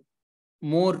 So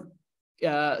more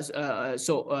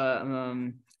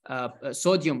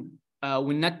sodium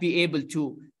will not be able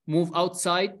to move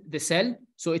outside the cell,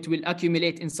 so it will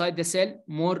accumulate inside the cell.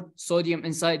 More sodium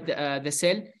inside the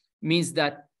cell means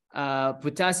that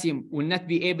potassium will not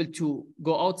be able to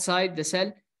go outside the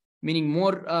cell, meaning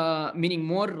more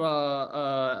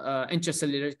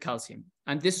intracellular calcium,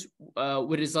 and this will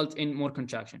result in more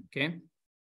contraction. Okay,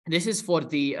 this is for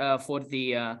the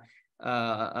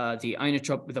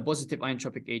inotropic, the positive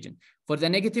inotropic agent. For the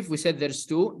negative, we said there's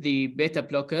two: the beta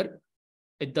blocker.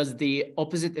 It does the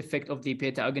opposite effect of the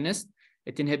beta agonist.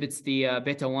 It inhibits the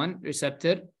beta 1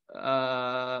 receptor,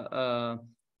 and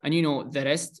the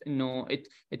rest.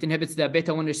 It inhibits the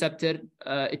beta 1 receptor.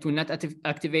 It will not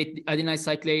activate the adenylate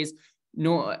cyclase.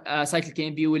 No cyclic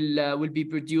AMP will be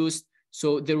produced,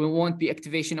 so there won't be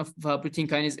activation of protein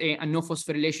kinase A, and no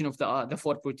phosphorylation of the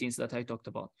 4 proteins that I talked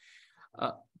about.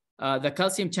 The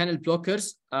calcium channel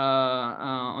blockers,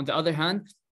 on the other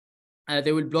hand,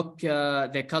 they will block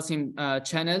the calcium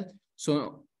channel,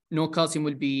 so no calcium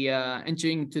will be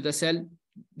entering to the cell.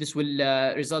 This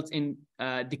will result in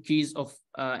decrease of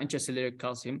intracellular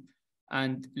calcium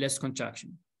and less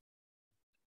contraction.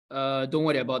 Don't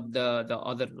worry about the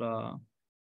other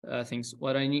things.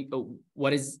 What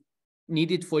is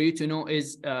needed for you to know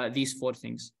is these 4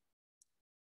 things.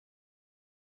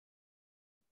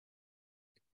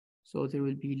 So there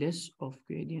will be less of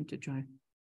gradient to try.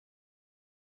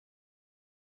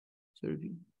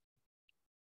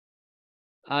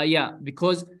 Yeah,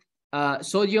 because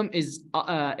sodium is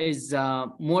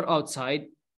more outside.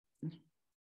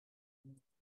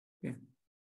 Okay,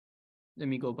 let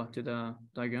me go back to the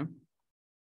diagram.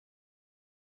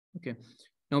 Okay,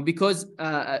 now because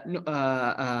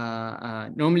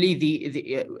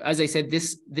normally as I said,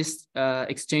 this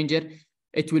exchanger,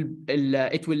 it will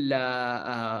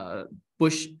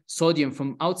push sodium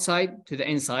from outside to the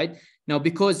inside. Now,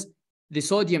 because the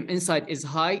sodium inside is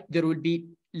high, there will be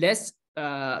less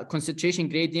concentration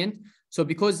gradient. So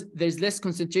because there's less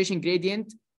concentration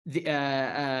gradient, the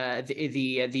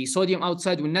sodium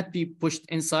outside will not be pushed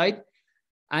inside,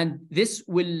 and this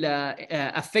will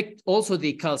affect also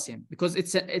the calcium, because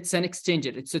it's an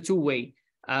exchanger. It's a two-way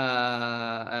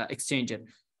exchanger.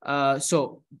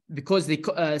 So because the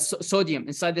sodium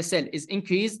inside the cell is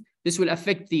increased, this will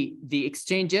affect the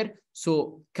exchanger,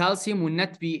 so calcium will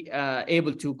not be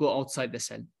able to go outside the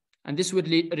cell, and this would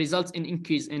result in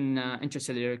increase in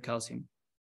intracellular calcium.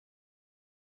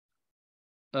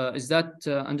 Is that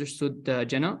understood,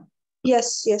 Jenna?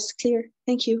 Yes, clear.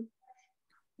 Thank you.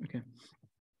 Okay.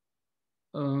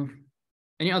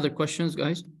 Any other questions,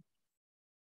 guys?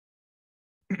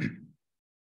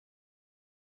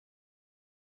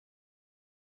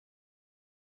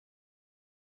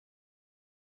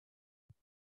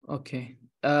 Okay.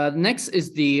 Next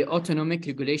is the autonomic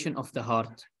regulation of the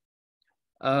heart.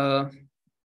 The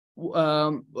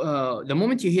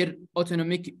moment you hear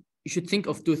autonomic, you should think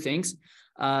of 2 things: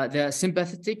 the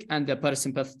sympathetic and the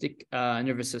parasympathetic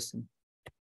nervous system.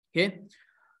 Okay.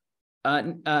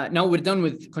 Now we're done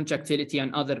with contractility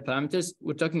and other parameters.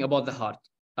 We're talking about the heart.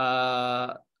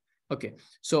 Okay.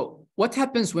 So what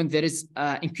happens when there is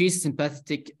increased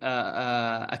sympathetic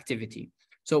activity?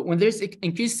 So when there's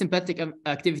increased sympathetic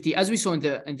activity, as we saw in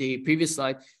the previous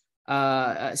slide,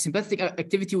 sympathetic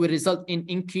activity will result in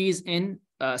increase in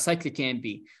cyclic AMP,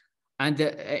 and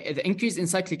the increase in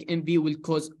cyclic AMP will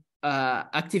cause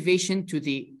activation to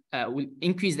the will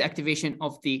increase the activation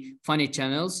of the funny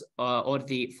channels or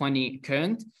the funny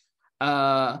current,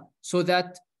 so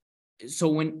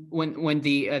when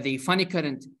the funny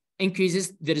current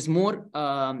increases, there is more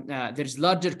there's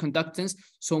larger conductance,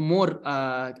 so more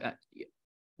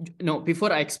no,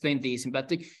 before I explain the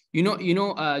sympathetic, do you know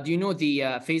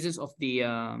the phases of the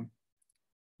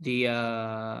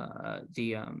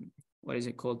what is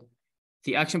it called?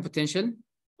 The action potential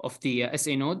of the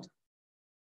SA node.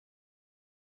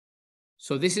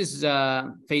 So this is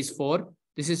phase 4,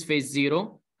 this is phase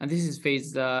 0, and this is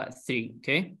phase 3,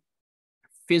 okay?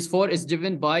 Phase 4 is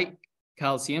driven by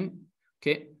calcium,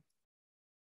 okay?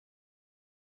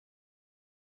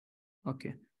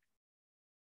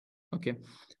 Okay.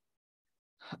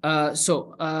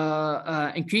 So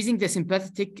increasing the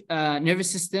sympathetic nervous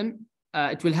system,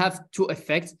 it will have 2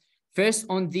 effects. First,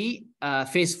 on the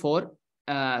phase 4,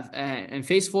 in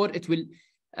phase 4, it will,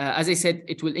 as I said,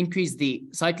 it will increase the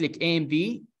cyclic AMP,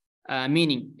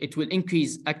 meaning it will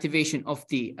increase activation of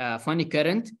the funny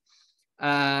current.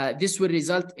 This will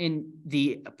result in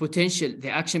the potential, the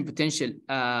action potential,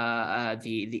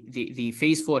 the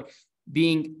phase 4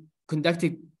 being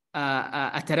conducted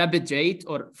at a rapid rate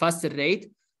or faster rate.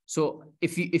 So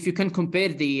if you can compare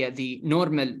the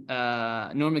normal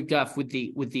graph with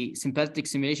the sympathetic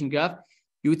simulation graph,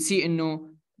 you would see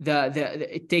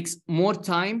it takes more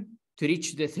time to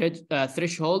reach the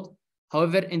threshold.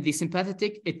 However, in the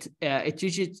sympathetic, it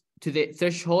reaches to the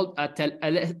threshold at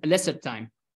a lesser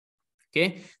time.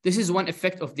 Okay, this is one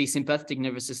effect of the sympathetic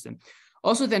nervous system.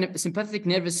 Also, the sympathetic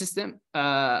nervous system,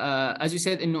 as you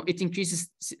said, it increases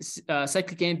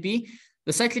cyclic AMP.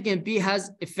 The cyclic AMP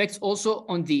has effects also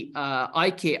on the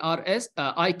IKR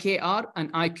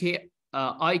and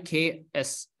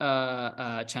IKS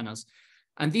channels,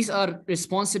 and these are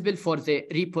responsible for the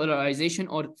repolarization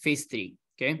or phase 3.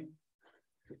 Okay,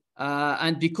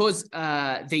 and because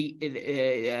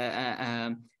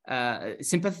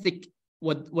sympathetic,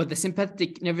 what the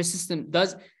sympathetic nervous system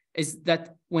does is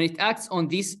that when it acts on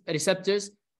these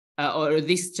receptors or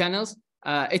these channels,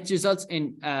 it results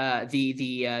in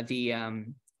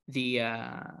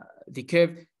the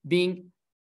curve being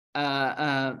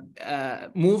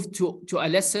move to a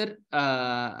lesser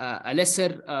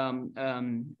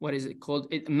what is it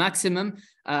called? Maximum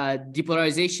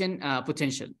depolarization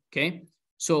potential. Okay,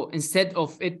 so instead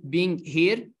of it being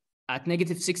here at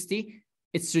 -60,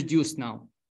 it's reduced now.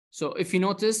 So if you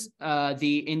notice,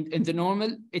 in the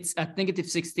normal, it's at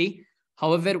 -60.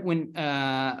 However, when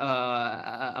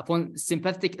upon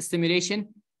sympathetic stimulation,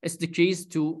 it's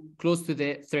decreased to close to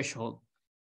the threshold.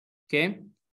 Okay,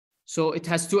 so it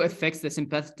has two effects: the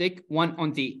sympathetic one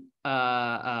on the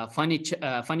funny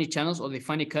channels or the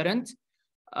funny current,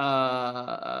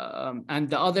 and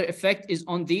the other effect is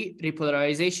on the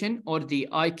repolarization or the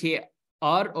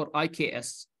IKR or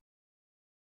IKS.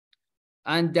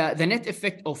 And the net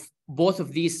effect of both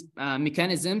of these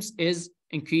mechanisms is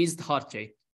increased heart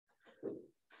rate.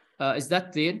 Is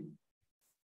that clear?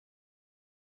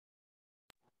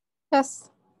 Yes.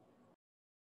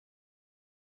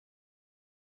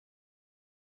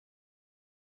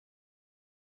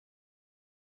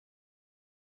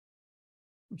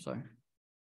 I'm sorry.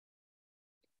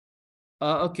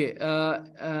 Okay.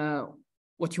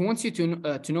 What he wants you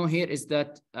to know here is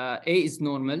that A is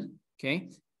normal, okay,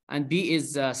 and B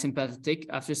is sympathetic.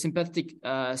 After sympathetic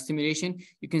stimulation,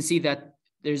 you can see that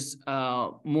there's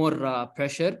more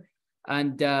pressure,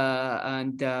 and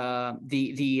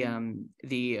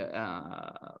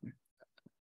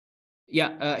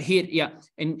here,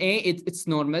 in A it's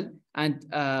normal, and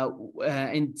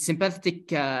in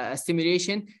sympathetic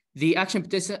stimulation, the action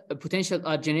potential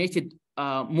are generated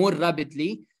more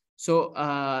rapidly. So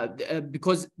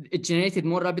because it generated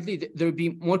more rapidly, there will be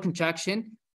more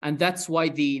contraction, and that's why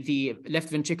the left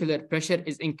ventricular pressure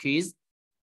is increased,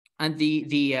 and the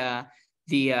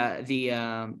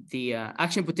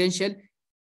action potential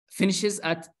finishes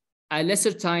at a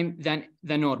lesser time than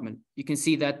the normal. You can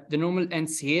see that the normal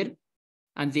ends here,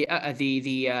 and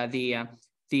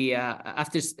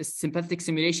after sympathetic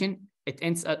stimulation, it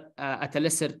ends at a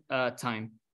lesser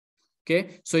time.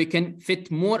 Okay, so you can fit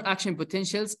more action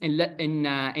potentials in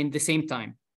the same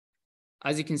time.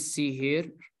 As you can see here,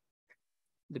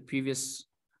 the previous.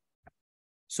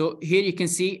 So here you can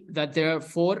see that there are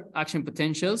 4 action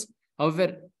potentials.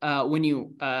 However, when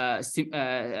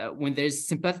there's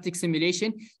sympathetic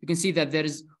stimulation, you can see that there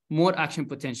is more action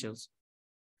potentials.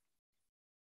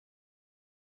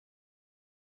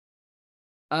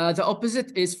 The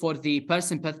opposite is for the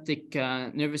parasympathetic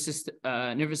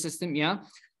nervous system. Yeah.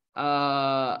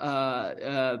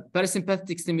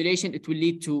 Parasympathetic stimulation, it will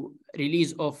lead to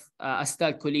release of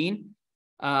acetylcholine.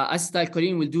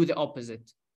 Acetylcholine will do the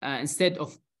opposite. Instead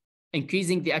of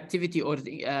increasing the activity or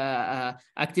the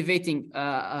activating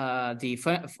the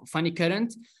funny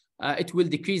current, it will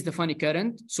decrease the funny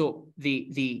current. So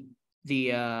the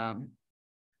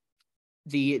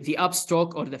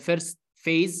upstroke or the first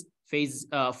phase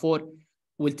 4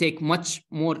 will take much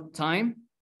more time.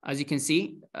 As you can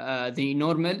see, the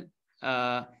normal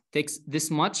takes this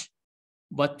much,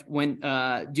 but when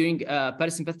during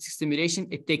parasympathetic stimulation,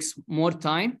 it takes more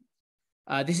time.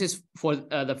 This is for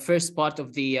the first part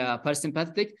of the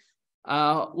parasympathetic.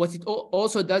 What it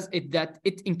also does is that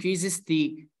it increases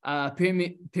the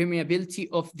permeability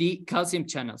of the calcium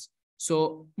channels.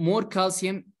 So more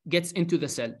calcium gets into the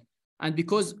cell, and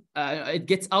because it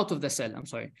gets out of the cell, I'm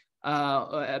sorry.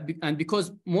 And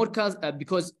because more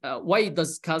why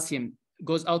does calcium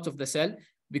goes out of the cell?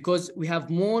 Because we have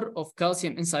more of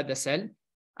calcium inside the cell,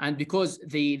 and because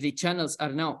the channels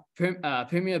are now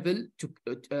permeable to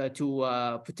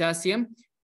potassium,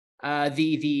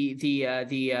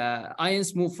 the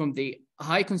ions move from the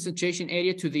high concentration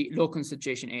area to the low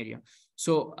concentration area.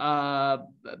 So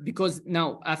because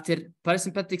now after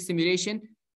parasympathetic stimulation,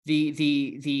 the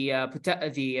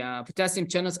potassium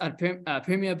channels are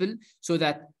permeable, so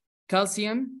that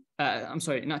potassium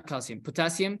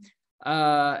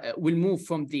will move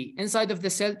from the inside of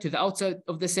the cell to the outside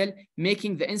of the cell,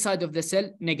 making the inside of the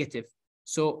cell negative.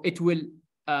 So it will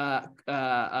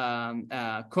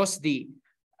cross the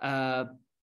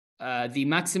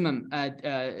maximum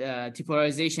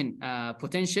depolarization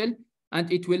potential,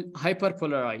 and it will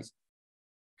hyperpolarize.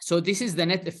 So this is the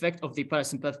net effect of the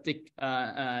parasympathetic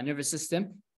nervous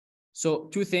system. So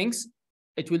 2 things.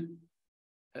 It will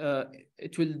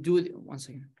do. One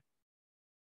second.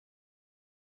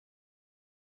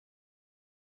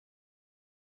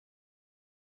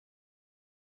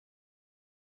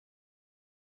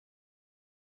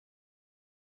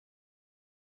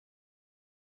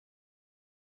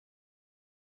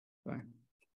 Right.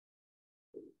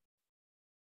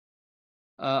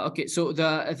 Okay, so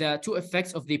the 2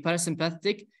 effects of the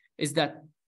parasympathetic is that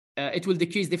it will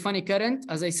decrease the funny current,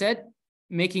 as I said,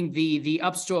 making the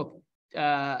upstroke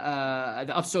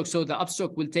the upstroke. So the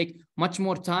upstroke will take much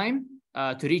more time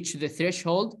to reach the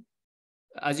threshold,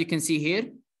 as you can see here.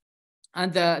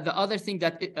 And the other thing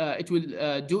that it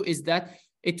will do is that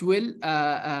it will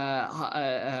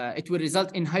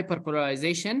result in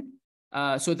hyperpolarization,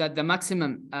 so that the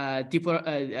maximum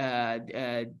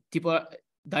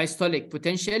diastolic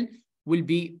potential will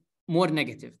be more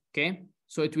negative. Okay,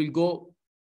 so it will go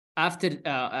after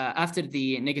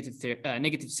the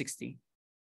negative 60,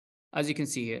 as you can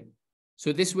see here.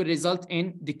 So this will result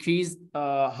in decreased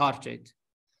heart rate.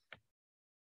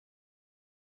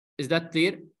 Is that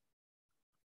clear?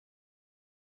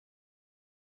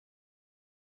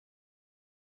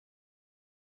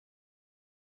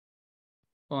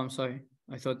 Oh, I'm sorry.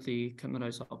 I thought the camera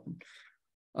is open.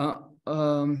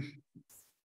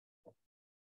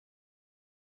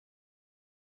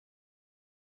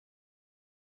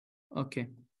 Okay.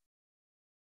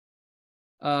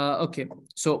 Okay.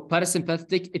 So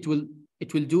parasympathetic, it will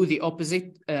do the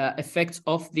opposite effects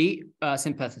of the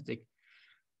sympathetic.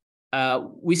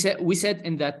 We said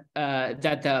in that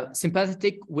that the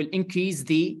sympathetic will increase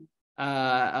the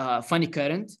funny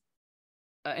current.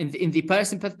 In the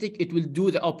parasympathetic, it will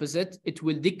do the opposite. It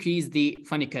will decrease the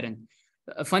funny current.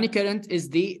 Funny current is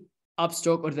the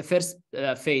upstroke or the first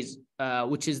phase,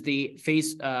 which is the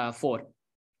phase 4.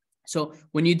 So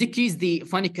when you decrease the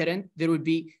funny current, there will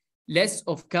be less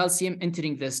of calcium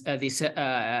entering this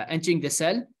entering the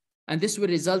cell, and this will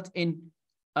result in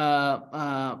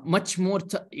much more,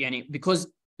 because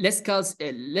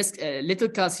little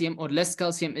calcium or less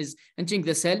calcium is entering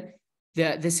the cell.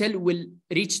 The cell will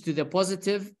reach to the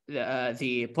positive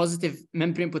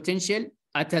membrane potential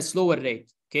at a slower rate.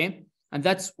 Okay, and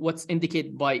that's what's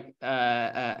indicated by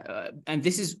and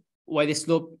this is why the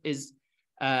slope is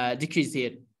decreased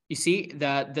here. You see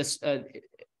that this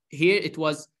here it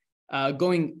was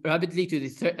going rapidly to the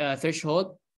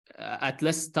threshold at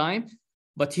less time,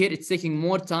 but here it's taking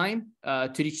more time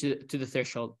to reach to the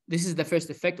threshold. This is the first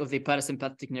effect of the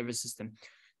parasympathetic nervous system.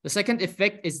 The second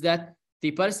effect is that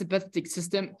the parasympathetic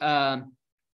system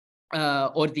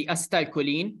or the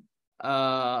acetylcholine,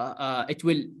 it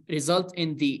will result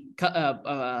in the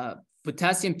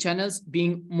potassium channels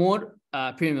being more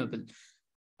permeable.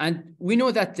 And we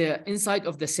know that inside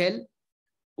of the cell,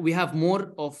 we have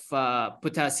more of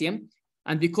potassium.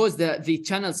 And because the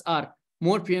channels are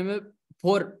more permeable,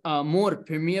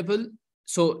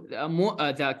 so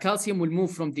the calcium will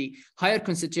move from the higher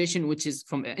concentration, which is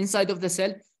from inside of the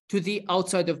cell, to the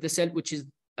outside of the cell, which is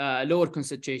lower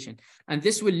concentration. And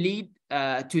this will lead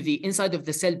to the inside of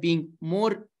the cell being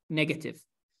more negative.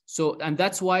 So, and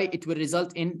that's why it will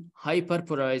result in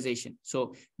hyperpolarization.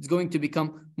 So it's going to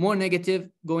become more negative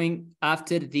going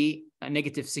after the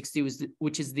negative 60,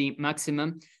 which is the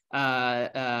maximum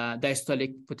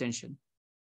diastolic potential.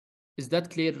 Is that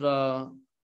clear,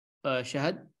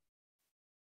 Shahad?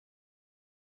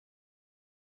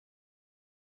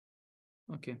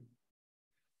 Okay.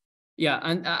 Yeah,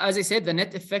 and as I said, the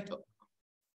net effect.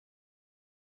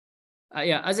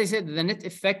 As I said, the net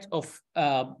effect of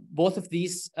both of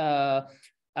these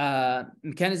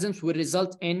mechanisms will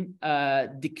result in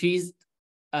decreased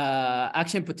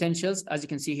action potentials, as you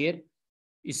can see here.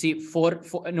 You see,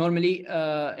 normally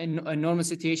in a normal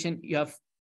situation, you have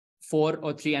 4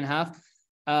 or 3.5,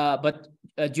 but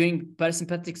during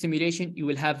parasympathetic stimulation, you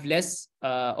will have less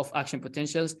of action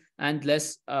potentials and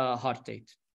less heart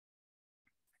rate.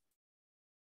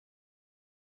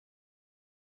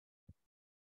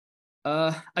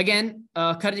 Again,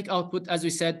 cardiac output, as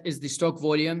we said, is the stroke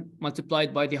volume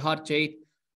multiplied by the heart rate.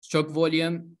 Stroke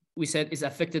volume, we said, is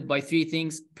affected by 3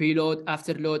 things: preload,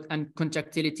 afterload, and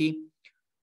contractility.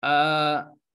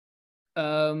 Before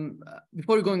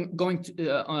going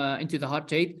into the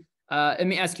heart rate, let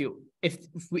me ask you, if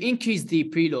we increase the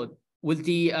preload, will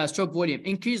the stroke volume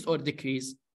increase or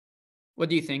decrease? What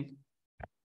do you think?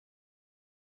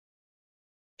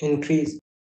 Increase.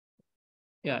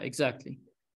 Yeah, exactly.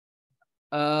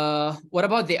 What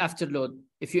about the afterload?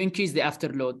 If you increase the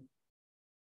afterload?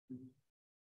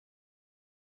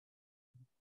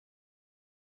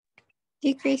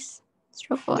 Decrease.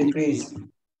 Stroke volume. Decrease.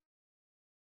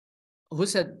 Who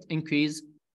said increase?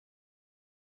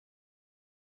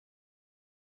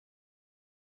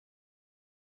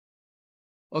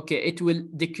 Okay, it will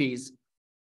decrease.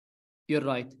 You're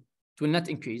right. It will not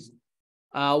increase.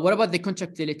 What about the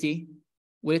contractility?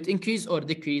 Will it increase or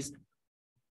decrease?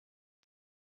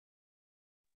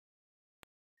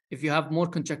 If you have more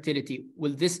contractility,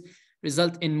 will this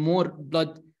result in more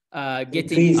blood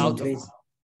getting out of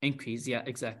Yeah,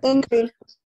 exactly. Increase.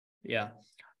 Yeah.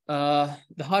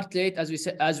 The heart rate, as we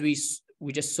said, as we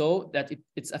we just saw that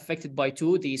it's affected by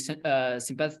two, the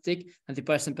sympathetic and the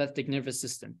parasympathetic nervous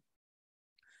system.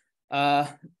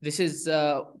 This is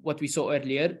what we saw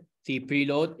earlier, the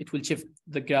preload. It will shift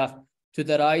the graph to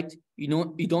the right.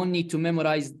 You don't need to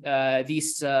memorize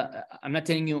these. I'm not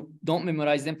telling you don't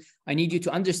memorize them. I need you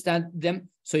to understand them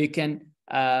so you can.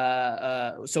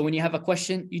 So when you have a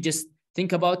question, you just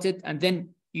think about it and then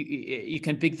you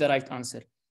can pick the right answer.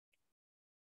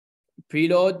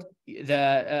 Preload.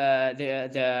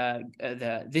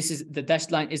 This is the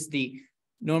dashed line is the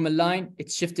normal line.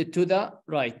 It's shifted to the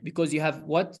right because you have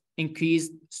what?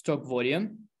 Increased stroke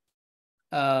volume.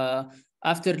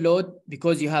 After load,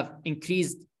 because you have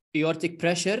increased aortic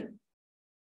pressure,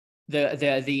 the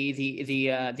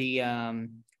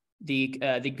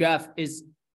graph is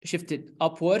shifted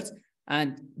upwards,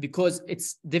 and because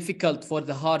it's difficult for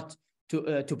the heart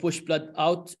to push blood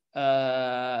out,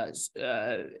 it's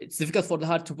difficult for the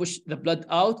heart to push the blood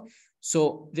out,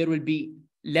 so there will be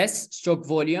less stroke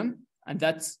volume, and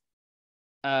that's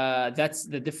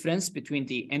the difference between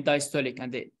the end diastolic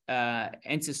and the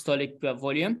end systolic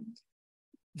volume.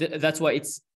 That's why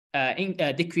it's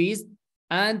decreased,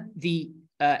 and the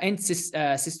end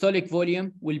systolic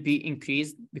volume will be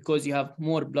increased because you have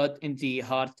more blood in the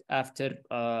heart after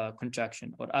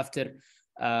contraction or after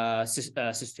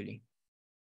systole.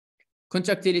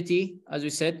 Contractility, as we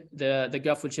said, the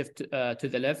graph will shift to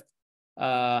the left,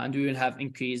 and we will have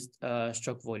increased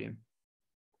stroke volume.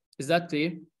 Is that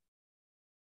clear?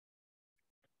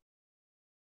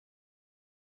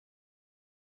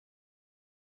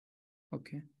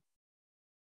 Okay.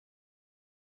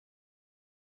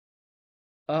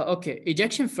 Okay,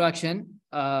 ejection fraction.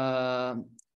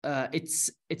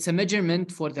 It's a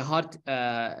measurement for the heart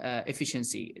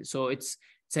efficiency. So it's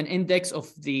an index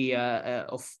of the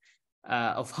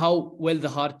of how well the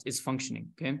heart is functioning.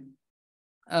 Okay,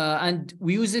 and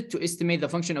we use it to estimate the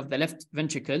function of the left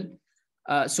ventricle.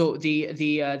 So the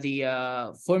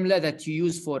formula that you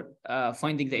use for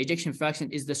finding the ejection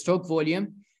fraction is the stroke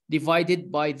volume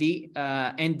divided by the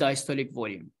end diastolic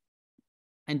volume.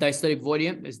 End diastolic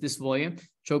volume is this volume.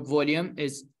 Stroke volume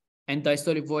is end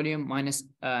diastolic volume minus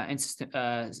end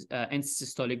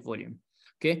systolic volume.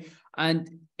 Okay, and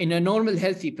in a normal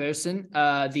healthy person,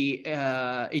 the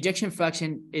ejection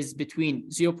fraction is between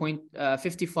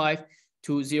 0.55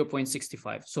 to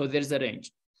 0.65. So there's a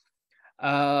range.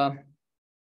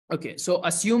 Okay, so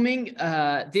assuming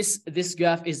this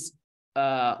graph is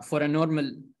for a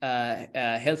normal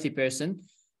healthy person,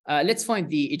 let's find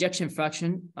the ejection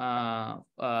fraction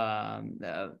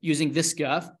using this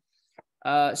graph.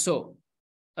 So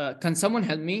can someone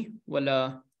help me?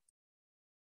 Well,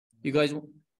 you guys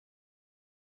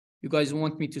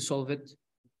want me to solve it?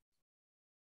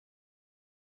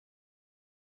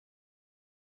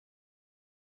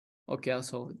 Okay, I'll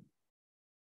solve it.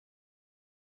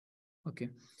 Okay.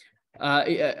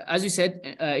 As you said,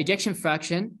 ejection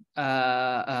fraction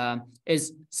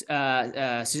is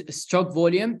stroke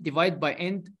volume divided by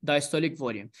end diastolic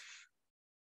volume.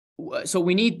 So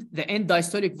we need the end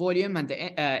diastolic volume and the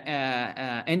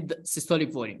end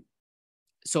systolic volume.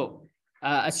 So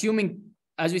assuming,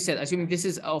 as we said, assuming this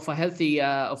is of a healthy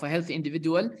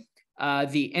individual,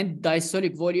 the end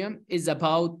diastolic volume is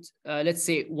about let's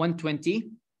say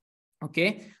 120,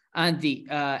 okay, and the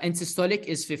end systolic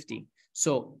is 50.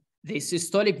 So the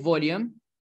systolic volume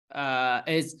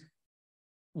is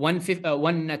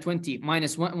 120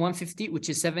 minus 150, which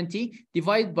is 70,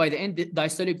 divided by the end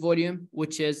diastolic volume,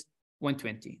 which is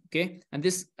 120. Okay, and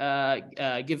this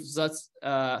gives us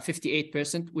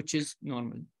 58%, which is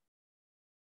normal.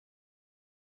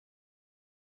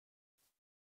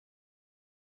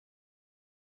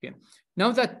 Okay,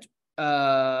 now that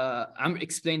I'm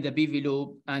explained the PV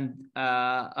loop and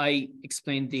I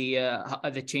explained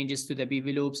the changes to the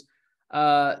PV loops,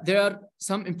 there are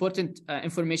some important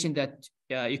information that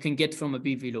you can get from a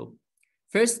PV loop.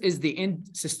 First is the end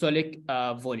systolic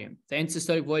volume. The end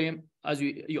systolic volume, as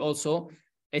you also,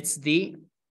 it's the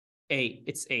A.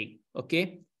 It's A.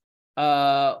 Okay.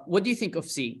 What do you think of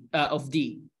C? Of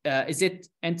D? Is it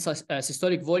end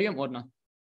systolic volume or not?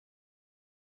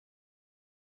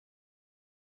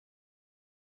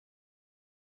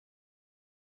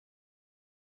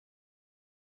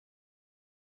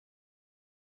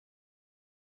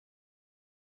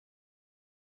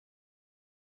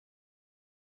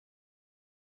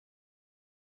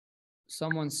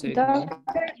 Someone said no.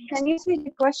 Can you see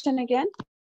the question again?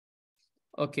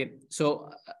 Okay,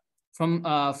 so from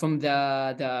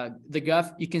the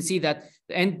graph, you can see that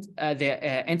the end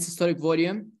systolic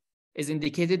volume is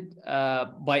indicated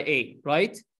by A,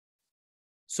 right?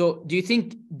 So do you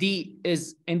think D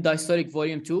is end diastolic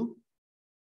volume too?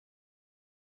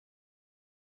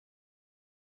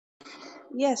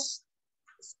 Yes.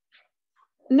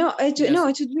 No, it Yes. no,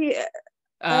 it would be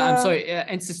I'm sorry,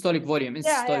 end systolic volume. End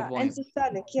systolic yeah, volume. and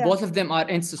systolic, yeah. Both of them are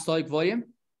end systolic volume.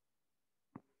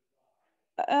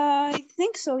 I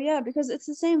think so, yeah, because it's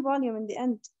the same volume in the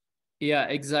end. Yeah,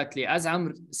 exactly. As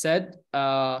Amr said,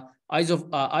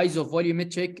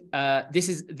 isovolumetric.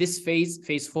 This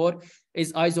phase 4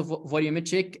 is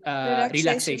isovolumetric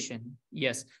relaxation.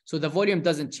 Yes. So the volume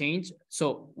doesn't change.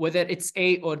 So whether it's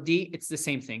A or D, it's the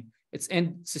same thing. It's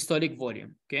end systolic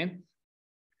volume. Okay.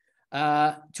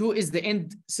 2 is the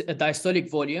end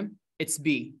diastolic volume. It's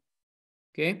B.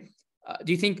 Okay.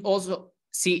 Do you think also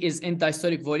C is end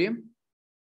diastolic volume?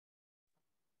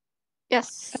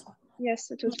 Yes.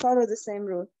 Yes, it would follow the same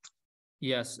rule.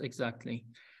 Yes, exactly.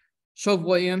 Shock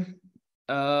volume,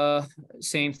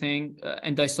 same thing.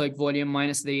 End diastolic volume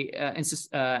minus the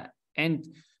end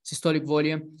systolic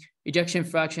volume. Ejection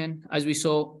fraction, as we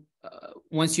saw,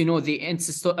 once you know the end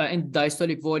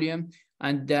diastolic volume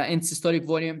and the end systolic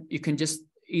volume, you can just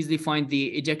easily find the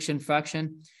ejection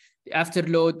fraction. The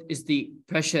afterload is the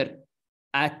pressure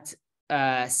at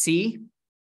C.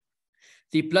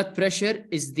 The blood pressure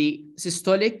is the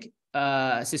systolic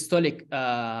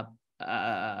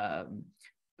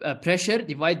pressure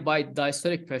divided by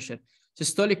diastolic pressure.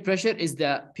 Systolic pressure is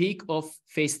the peak of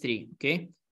phase 3. Okay,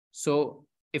 so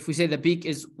if we say the peak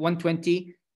is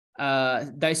 120,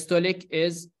 diastolic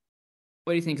is,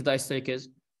 what do you think diastolic is?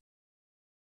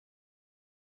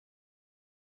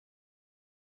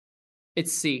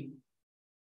 It's C.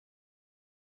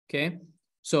 Okay,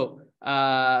 so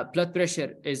blood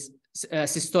pressure is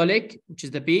systolic, which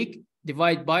is the peak,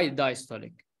 divided by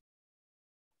diastolic.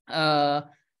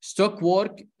 Stroke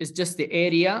work is just the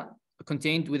area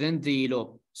contained within the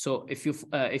lobe. So if you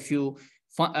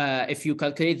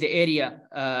calculate the area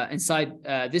inside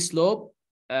this lobe,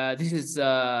 this is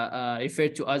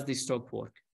referred to as the stroke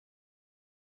work.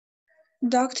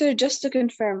 Doctor, just to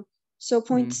confirm, so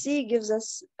point C gives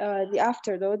us the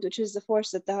afterload, which is the force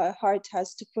that the heart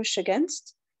has to push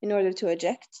against in order to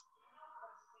eject.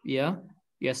 Yeah.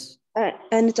 Yes.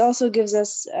 And it also gives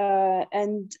us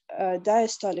end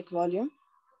diastolic volume.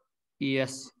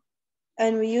 Yes.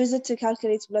 And we use it to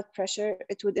calculate blood pressure.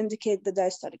 It would indicate the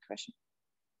diastolic pressure.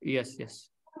 Yes.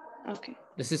 Yes. Okay.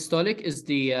 The systolic is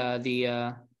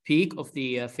the peak of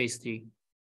the phase 3.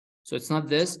 So it's not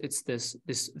this, it's this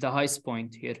the highest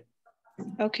point here.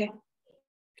 Okay.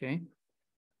 Okay.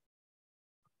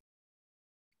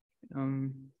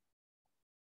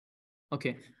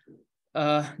 Okay.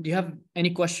 Do you have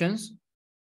any questions?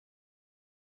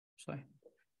 Sorry.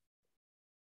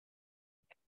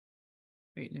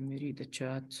 Wait, let me read the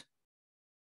chat.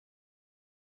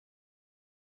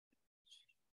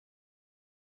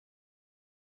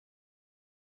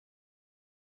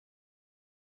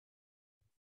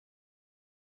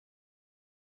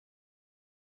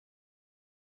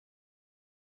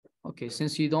 Okay,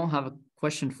 since you don't have a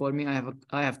question for me,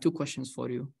 I have 2 questions for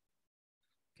you.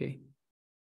 Okay.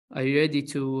 Are you ready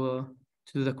to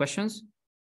do the questions?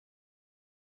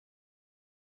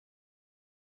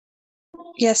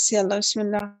 Yes, yalla,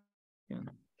 bismillah. Yeah.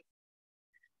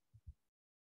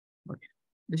 Okay.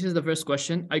 This is the first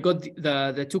question. I got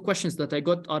the 2 questions that I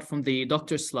got are from the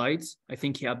doctor's slides. I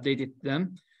think he updated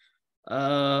them.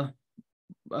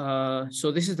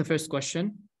 So this is the first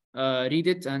question. Read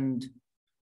it and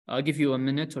I'll give you a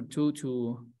minute or 2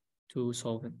 to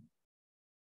solve it.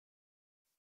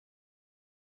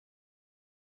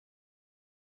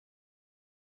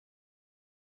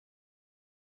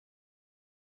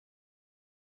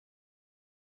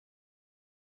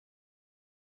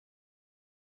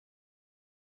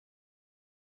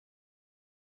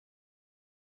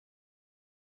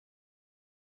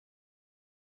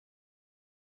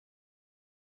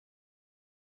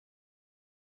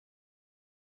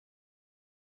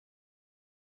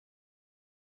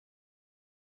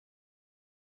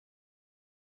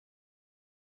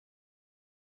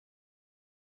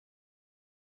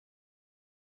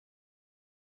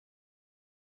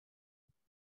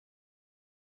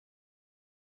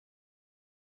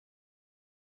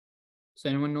 Does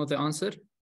anyone know the answer?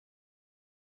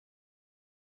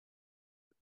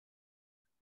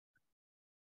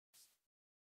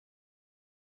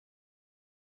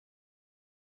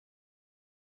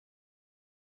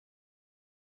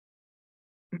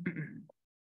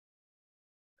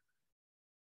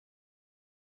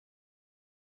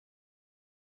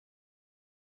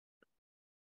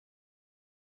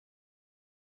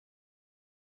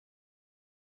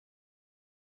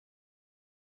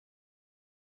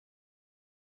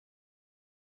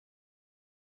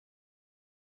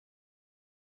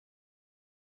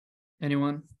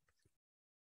 Anyone?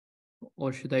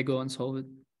 or should I go and solve it?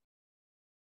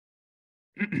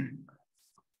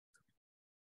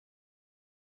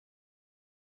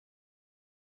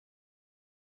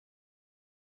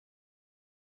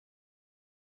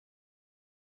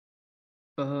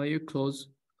 You're close.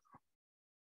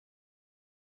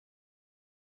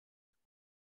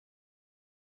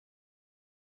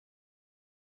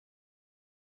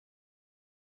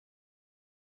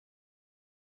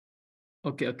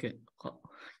 Okay. Okay.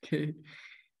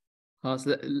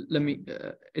 Let me.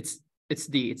 It's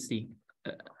D. It's D.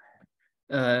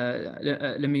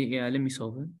 Let me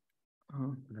solve it.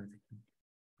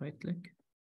 Right click.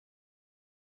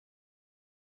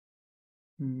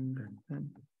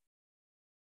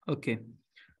 Okay.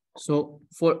 So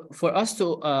for us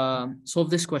to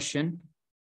solve this question,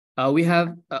 we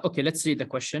have okay. Let's read the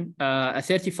question. A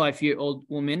 35-year-old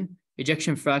woman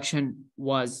ejection fraction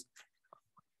was.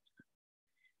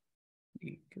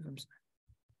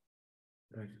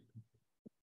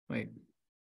 Wait.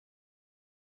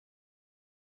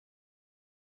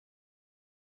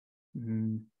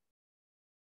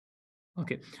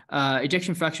 Okay.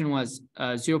 Ejection fraction was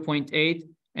 0.8,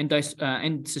 and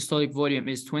systolic volume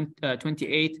is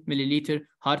 28 milliliter.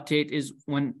 Heart rate is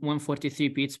 143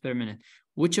 beats per minute.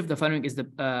 Which of the following is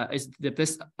the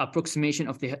best approximation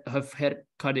of her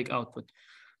cardiac output?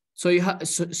 So you have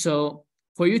so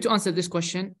for you to answer this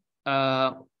question,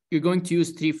 you're going to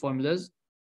use three formulas.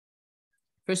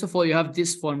 First of all, you have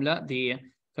this formula. The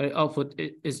cardiac output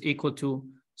is equal to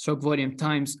stroke volume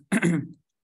times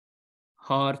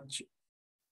heart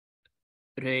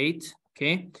rate.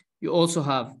 Okay. You also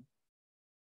have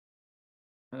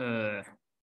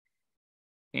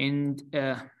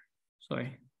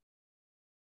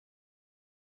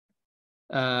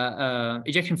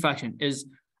ejection fraction is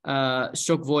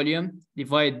stroke volume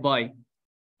divided by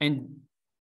end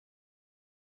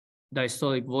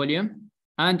diastolic volume,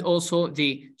 and also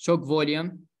the stroke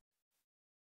volume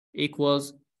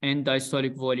equals end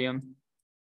diastolic volume.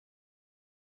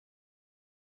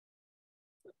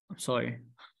 I'm sorry.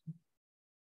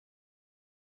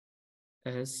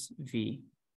 SV.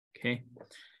 Okay.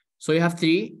 So you have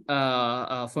three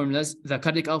formulas. The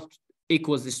cardiac output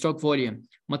equals the stroke volume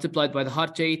multiplied by the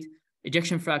heart rate.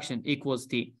 Ejection fraction equals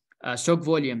the stroke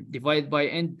volume divided by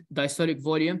end diastolic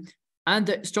volume, and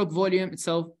the stroke volume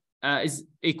itself is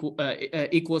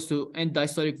equals to end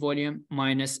diastolic volume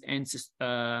minus end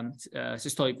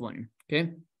systolic volume.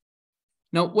 Okay.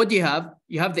 Now, what do you have?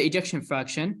 You have the ejection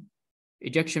fraction.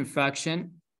 Ejection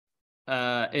fraction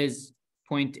is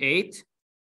 0.8.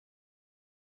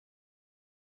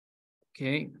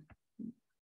 Okay.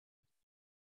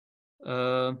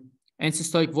 And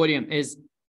systolic volume is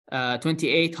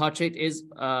 28. Heart rate is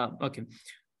okay.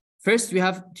 First, we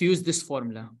have to use this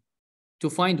formula to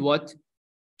find what?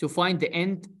 To find the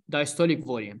end diastolic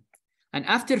volume. And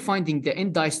after finding the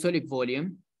end diastolic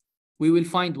volume, we will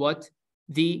find what?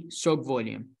 The stroke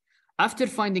volume. After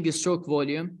finding the stroke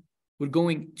volume, we're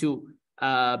going to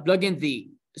plug in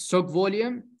the stroke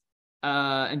volume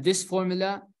in this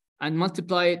formula and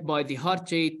multiply it by the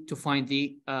heart rate to find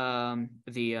the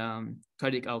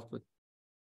cardiac output.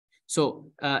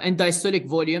 So end diastolic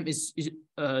volume is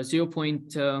 0.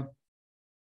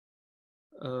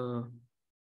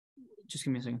 Just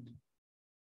give me a second.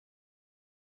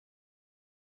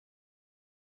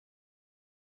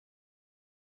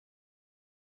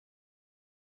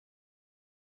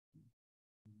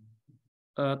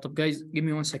 Guys, give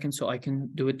me 1 second so I can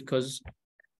do it, because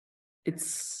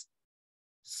it's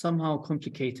somehow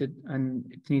complicated and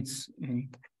it needs any.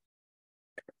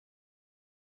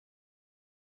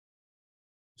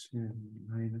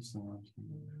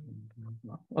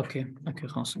 Okay,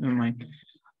 خلاص, never mind.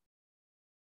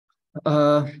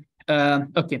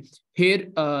 Okay,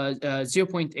 here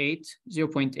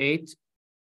 0.8,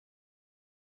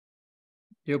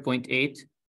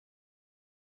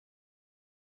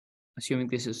 assuming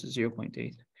this is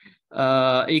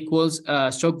 0.8, equals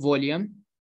stroke volume,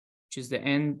 which is the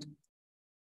end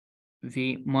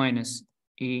V minus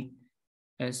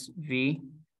ESV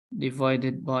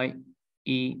divided by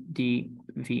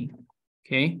EDV.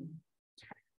 Okay,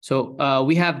 so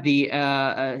we have the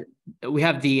end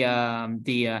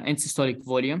systolic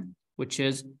volume, which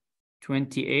is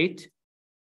 28.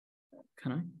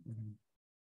 Can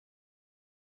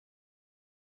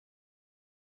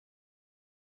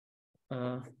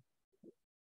I?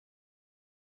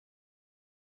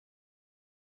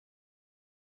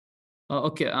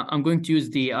 Okay, I'm going to use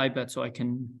the iPad so I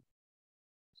can.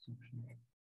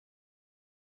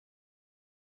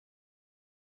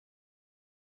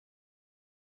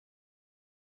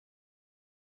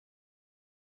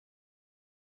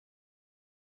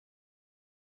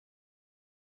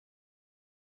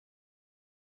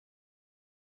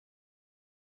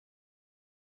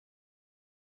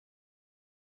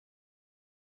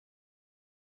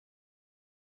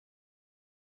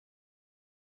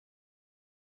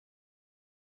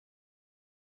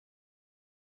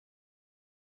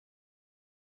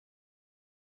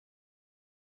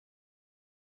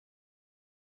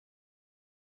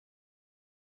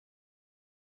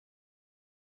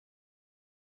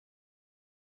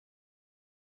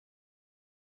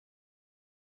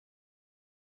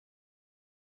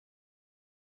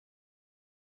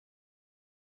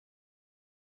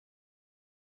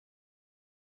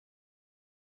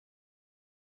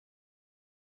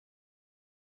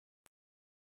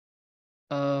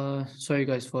 Sorry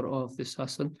guys for all of this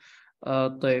hassle.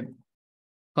 طيب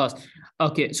خلاص.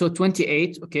 Okay, so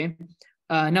 28. Okay.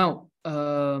 Now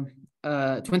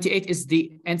 28 is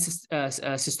the end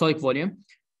systolic volume.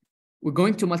 We're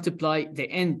going to multiply the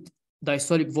end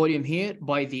diastolic volume here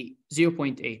by the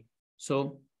 0.8.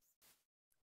 So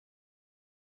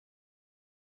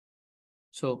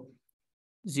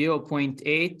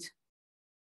 0.8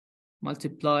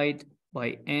 multiplied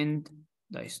by end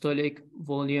diastolic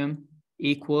volume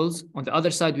equals, on the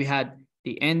other side we had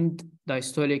the end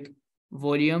diastolic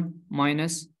volume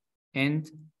minus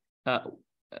end,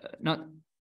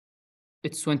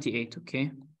 it's 28,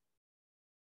 okay?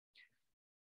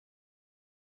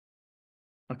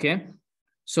 Okay,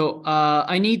 so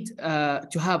I need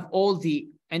to have all the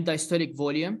end diastolic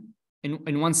volume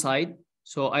in one side.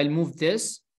 So I'll move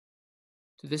this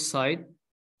to this side,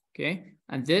 okay?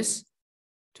 And this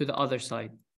to the other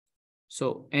side.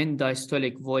 So end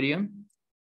diastolic volume,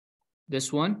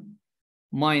 this one,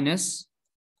 minus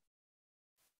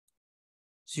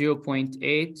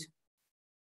 0.8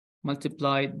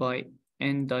 multiplied by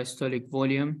end diastolic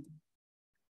volume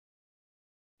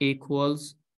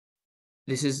equals,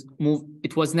 this is move,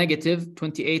 it was negative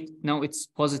 28, now it's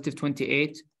positive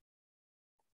 28,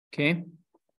 okay?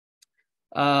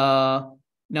 Now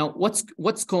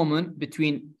what's common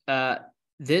between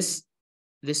this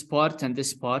part and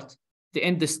this part? The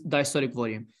end diastolic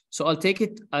volume. So I'll take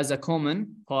it as a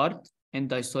common part, end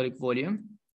diastolic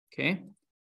volume, okay?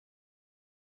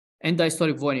 End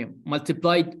diastolic volume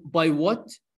multiplied by what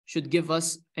should give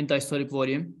us end diastolic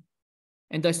volume?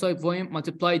 End diastolic volume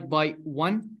multiplied by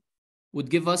 1 would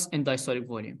give us end diastolic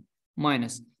volume,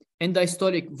 minus end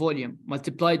diastolic volume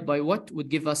multiplied by what would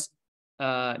give us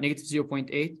negative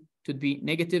 0.8. It would be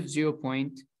negative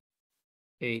 0.8,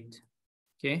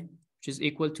 okay, which is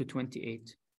equal to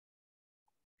 28.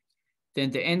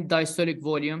 Then the end diastolic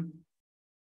volume.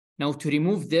 Now to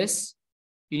remove this,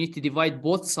 you need to divide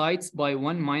both sides by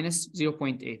 1 minus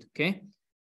 0.8, okay?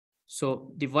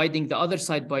 So dividing the other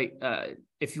side by,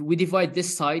 if we divide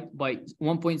this side by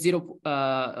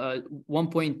 1.0,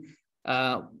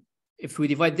 if we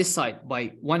divide this side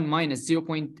by 1 minus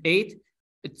 0.8,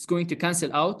 it's going to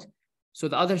cancel out. So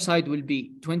the other side will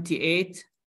be 28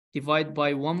 divided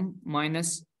by 1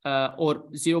 minus, or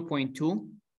 0.2,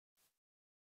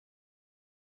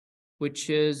 which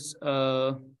is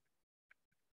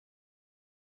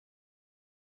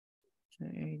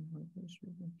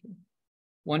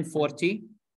 140.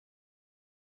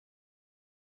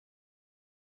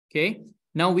 Okay,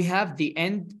 now we have the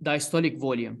end diastolic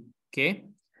volume. Okay,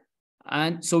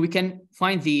 and so we can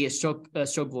find the stroke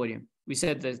volume. We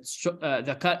said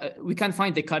that we can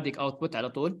find the cardiac output على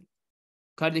طول.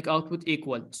 Cardiac output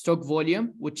equal stroke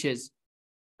volume, which is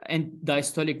end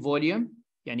diastolic volume,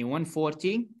 يعني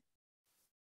 140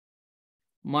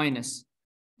 minus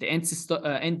the end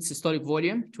systolic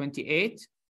volume, 28,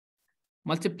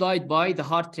 multiplied by the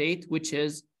heart rate, which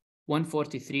is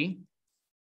 143,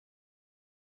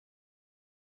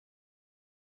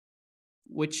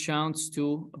 which counts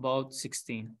to about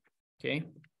 16. Okay,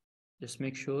 just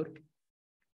make sure.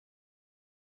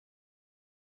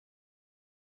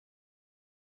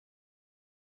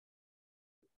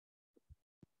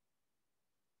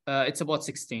 It's about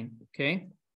 16, okay?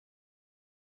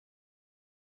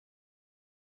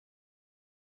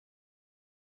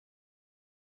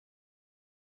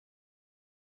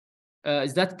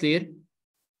 Is that clear?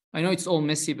 I know it's all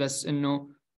messy, but no.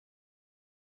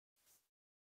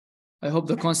 I hope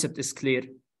the concept is clear.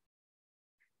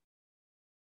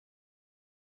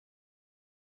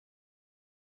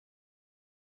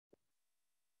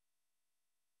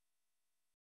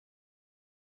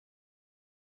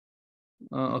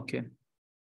 Okay.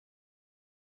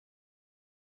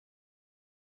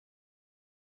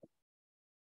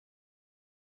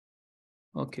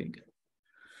 Okay, good.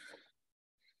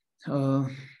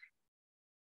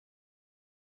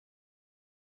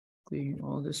 Clean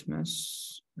all this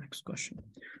mess. Next question.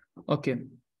 Okay.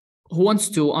 Who wants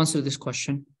to answer this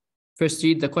question? First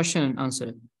read the question and answer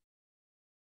it.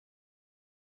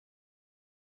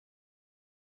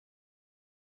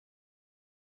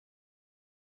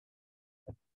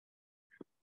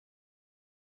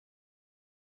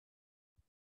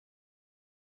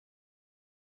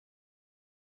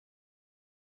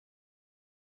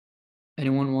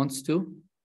 Anyone wants to?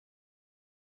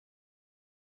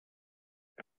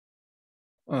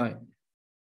 All right.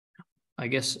 I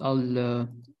guess I'll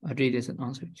read it and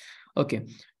answer it. Okay.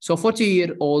 So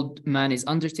 40-year-old man is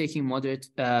undertaking moderate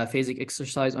phasic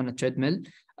exercise on a treadmill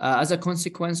as a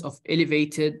consequence of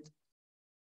elevated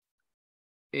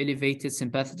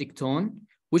sympathetic tone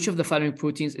which of the following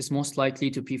proteins is most likely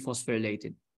to be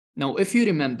phosphorylated? Now, if you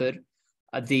remember,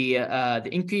 the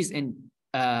increase in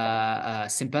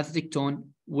sympathetic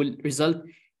tone will result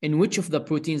in which of the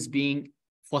proteins being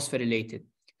phosphorylated?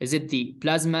 Is it the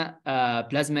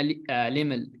plasmalymal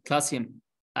calcium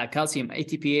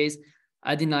ATPase,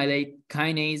 adenylate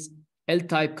kinase,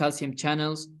 L-type calcium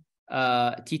channels,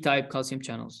 T-type calcium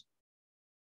channels?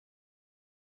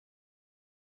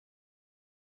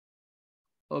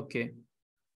 Okay,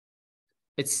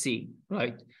 it's C,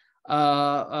 right?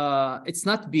 It's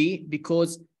not B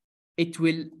because it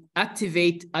will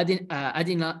activate adenylate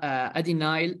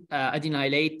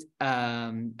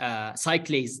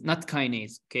cyclase, not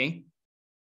kinase, okay?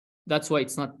 That's why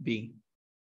it's not B.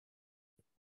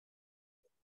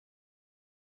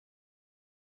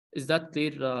 Is that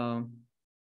clear?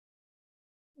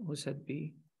 Who said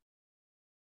B?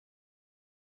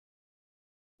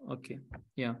 Okay,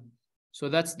 yeah. So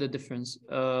that's the difference.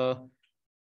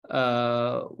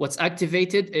 What's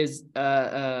activated is the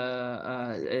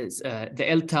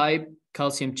L-type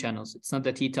calcium channels. It's not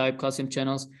the T-type calcium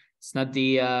channels. It's not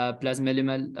the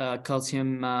plasmalymal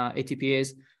calcium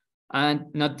ATPase,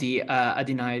 and not the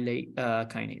adenylate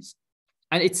kinase.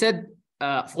 And it said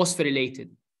phosphorylated.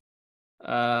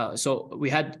 So we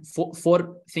had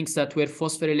four things that were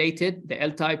phosphorylated: the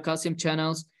L-type calcium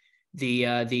channels, the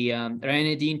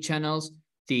ryanidine channels,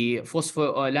 the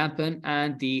phospholampin,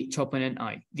 and the troponin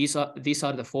I. These are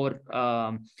the four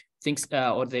things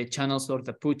or the channels or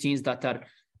the proteins that are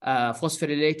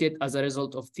phosphorylated as a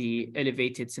result of the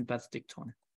elevated sympathetic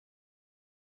tone.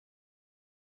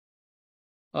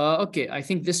 Okay, I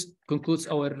think this concludes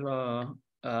our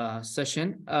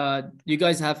session. Do you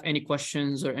guys have any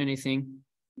questions or anything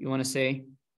you want to say?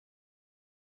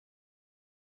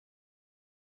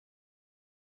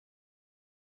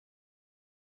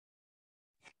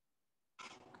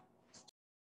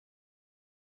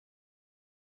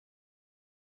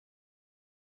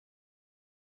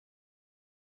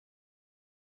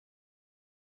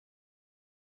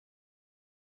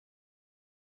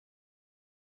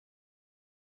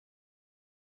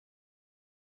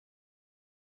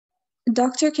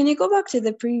 Doctor, can you go back to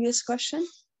the previous question?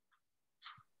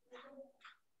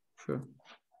 Sure.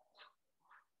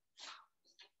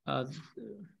 Okay.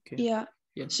 Yeah.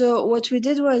 Yeah. So what we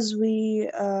did was we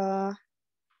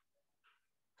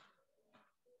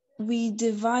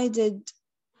divided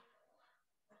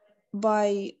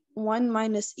by 1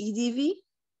 minus EDV.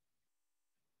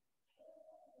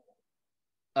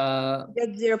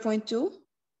 Get 0.2.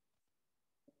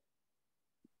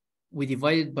 We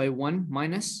divided by 1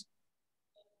 minus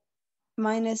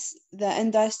the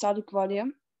end diastolic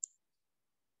volume.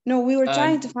 No, we were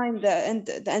trying to find the end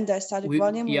diastolic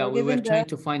volume. Yeah, we were trying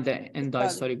to find the end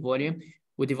diastolic volume.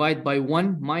 We divide by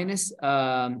 1 minus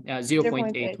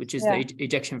 0.8, which is the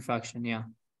ejection fraction. Yeah.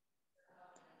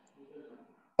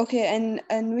 Okay,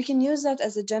 and we can use that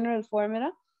as a general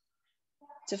formula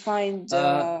to find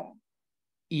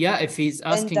yeah, if he's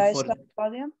asking for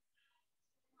volume.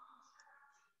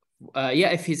 Yeah,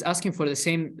 if he's asking for the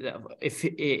same, if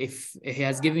he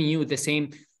has given you the same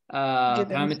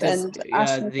parameters,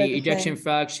 the ejection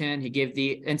fraction, he gave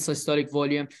the end systolic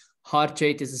volume, heart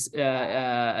rate is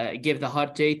give the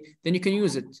heart rate, then you can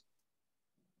use it.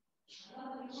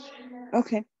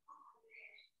 Okay.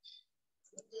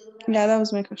 Yeah, that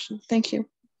was my question. Thank you.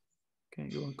 Okay,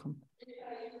 you're welcome.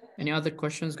 Any other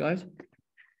questions, guys?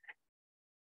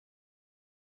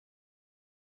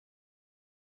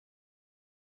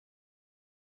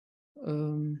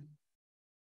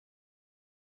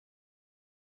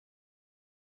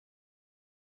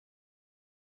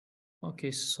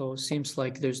 Okay, so seems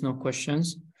like there's no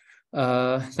questions.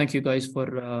 Thank you guys for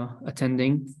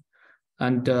attending,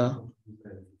 and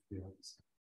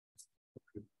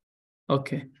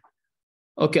okay,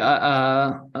 okay.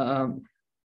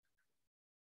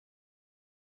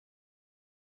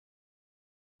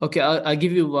 Okay, I'll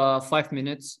give you 5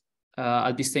 minutes.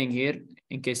 I'll be staying here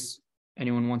in case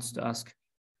anyone wants to ask.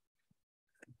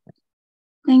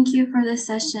 Thank you for this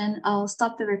session. I'll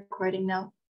stop the recording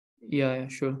now. Yeah,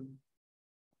 sure.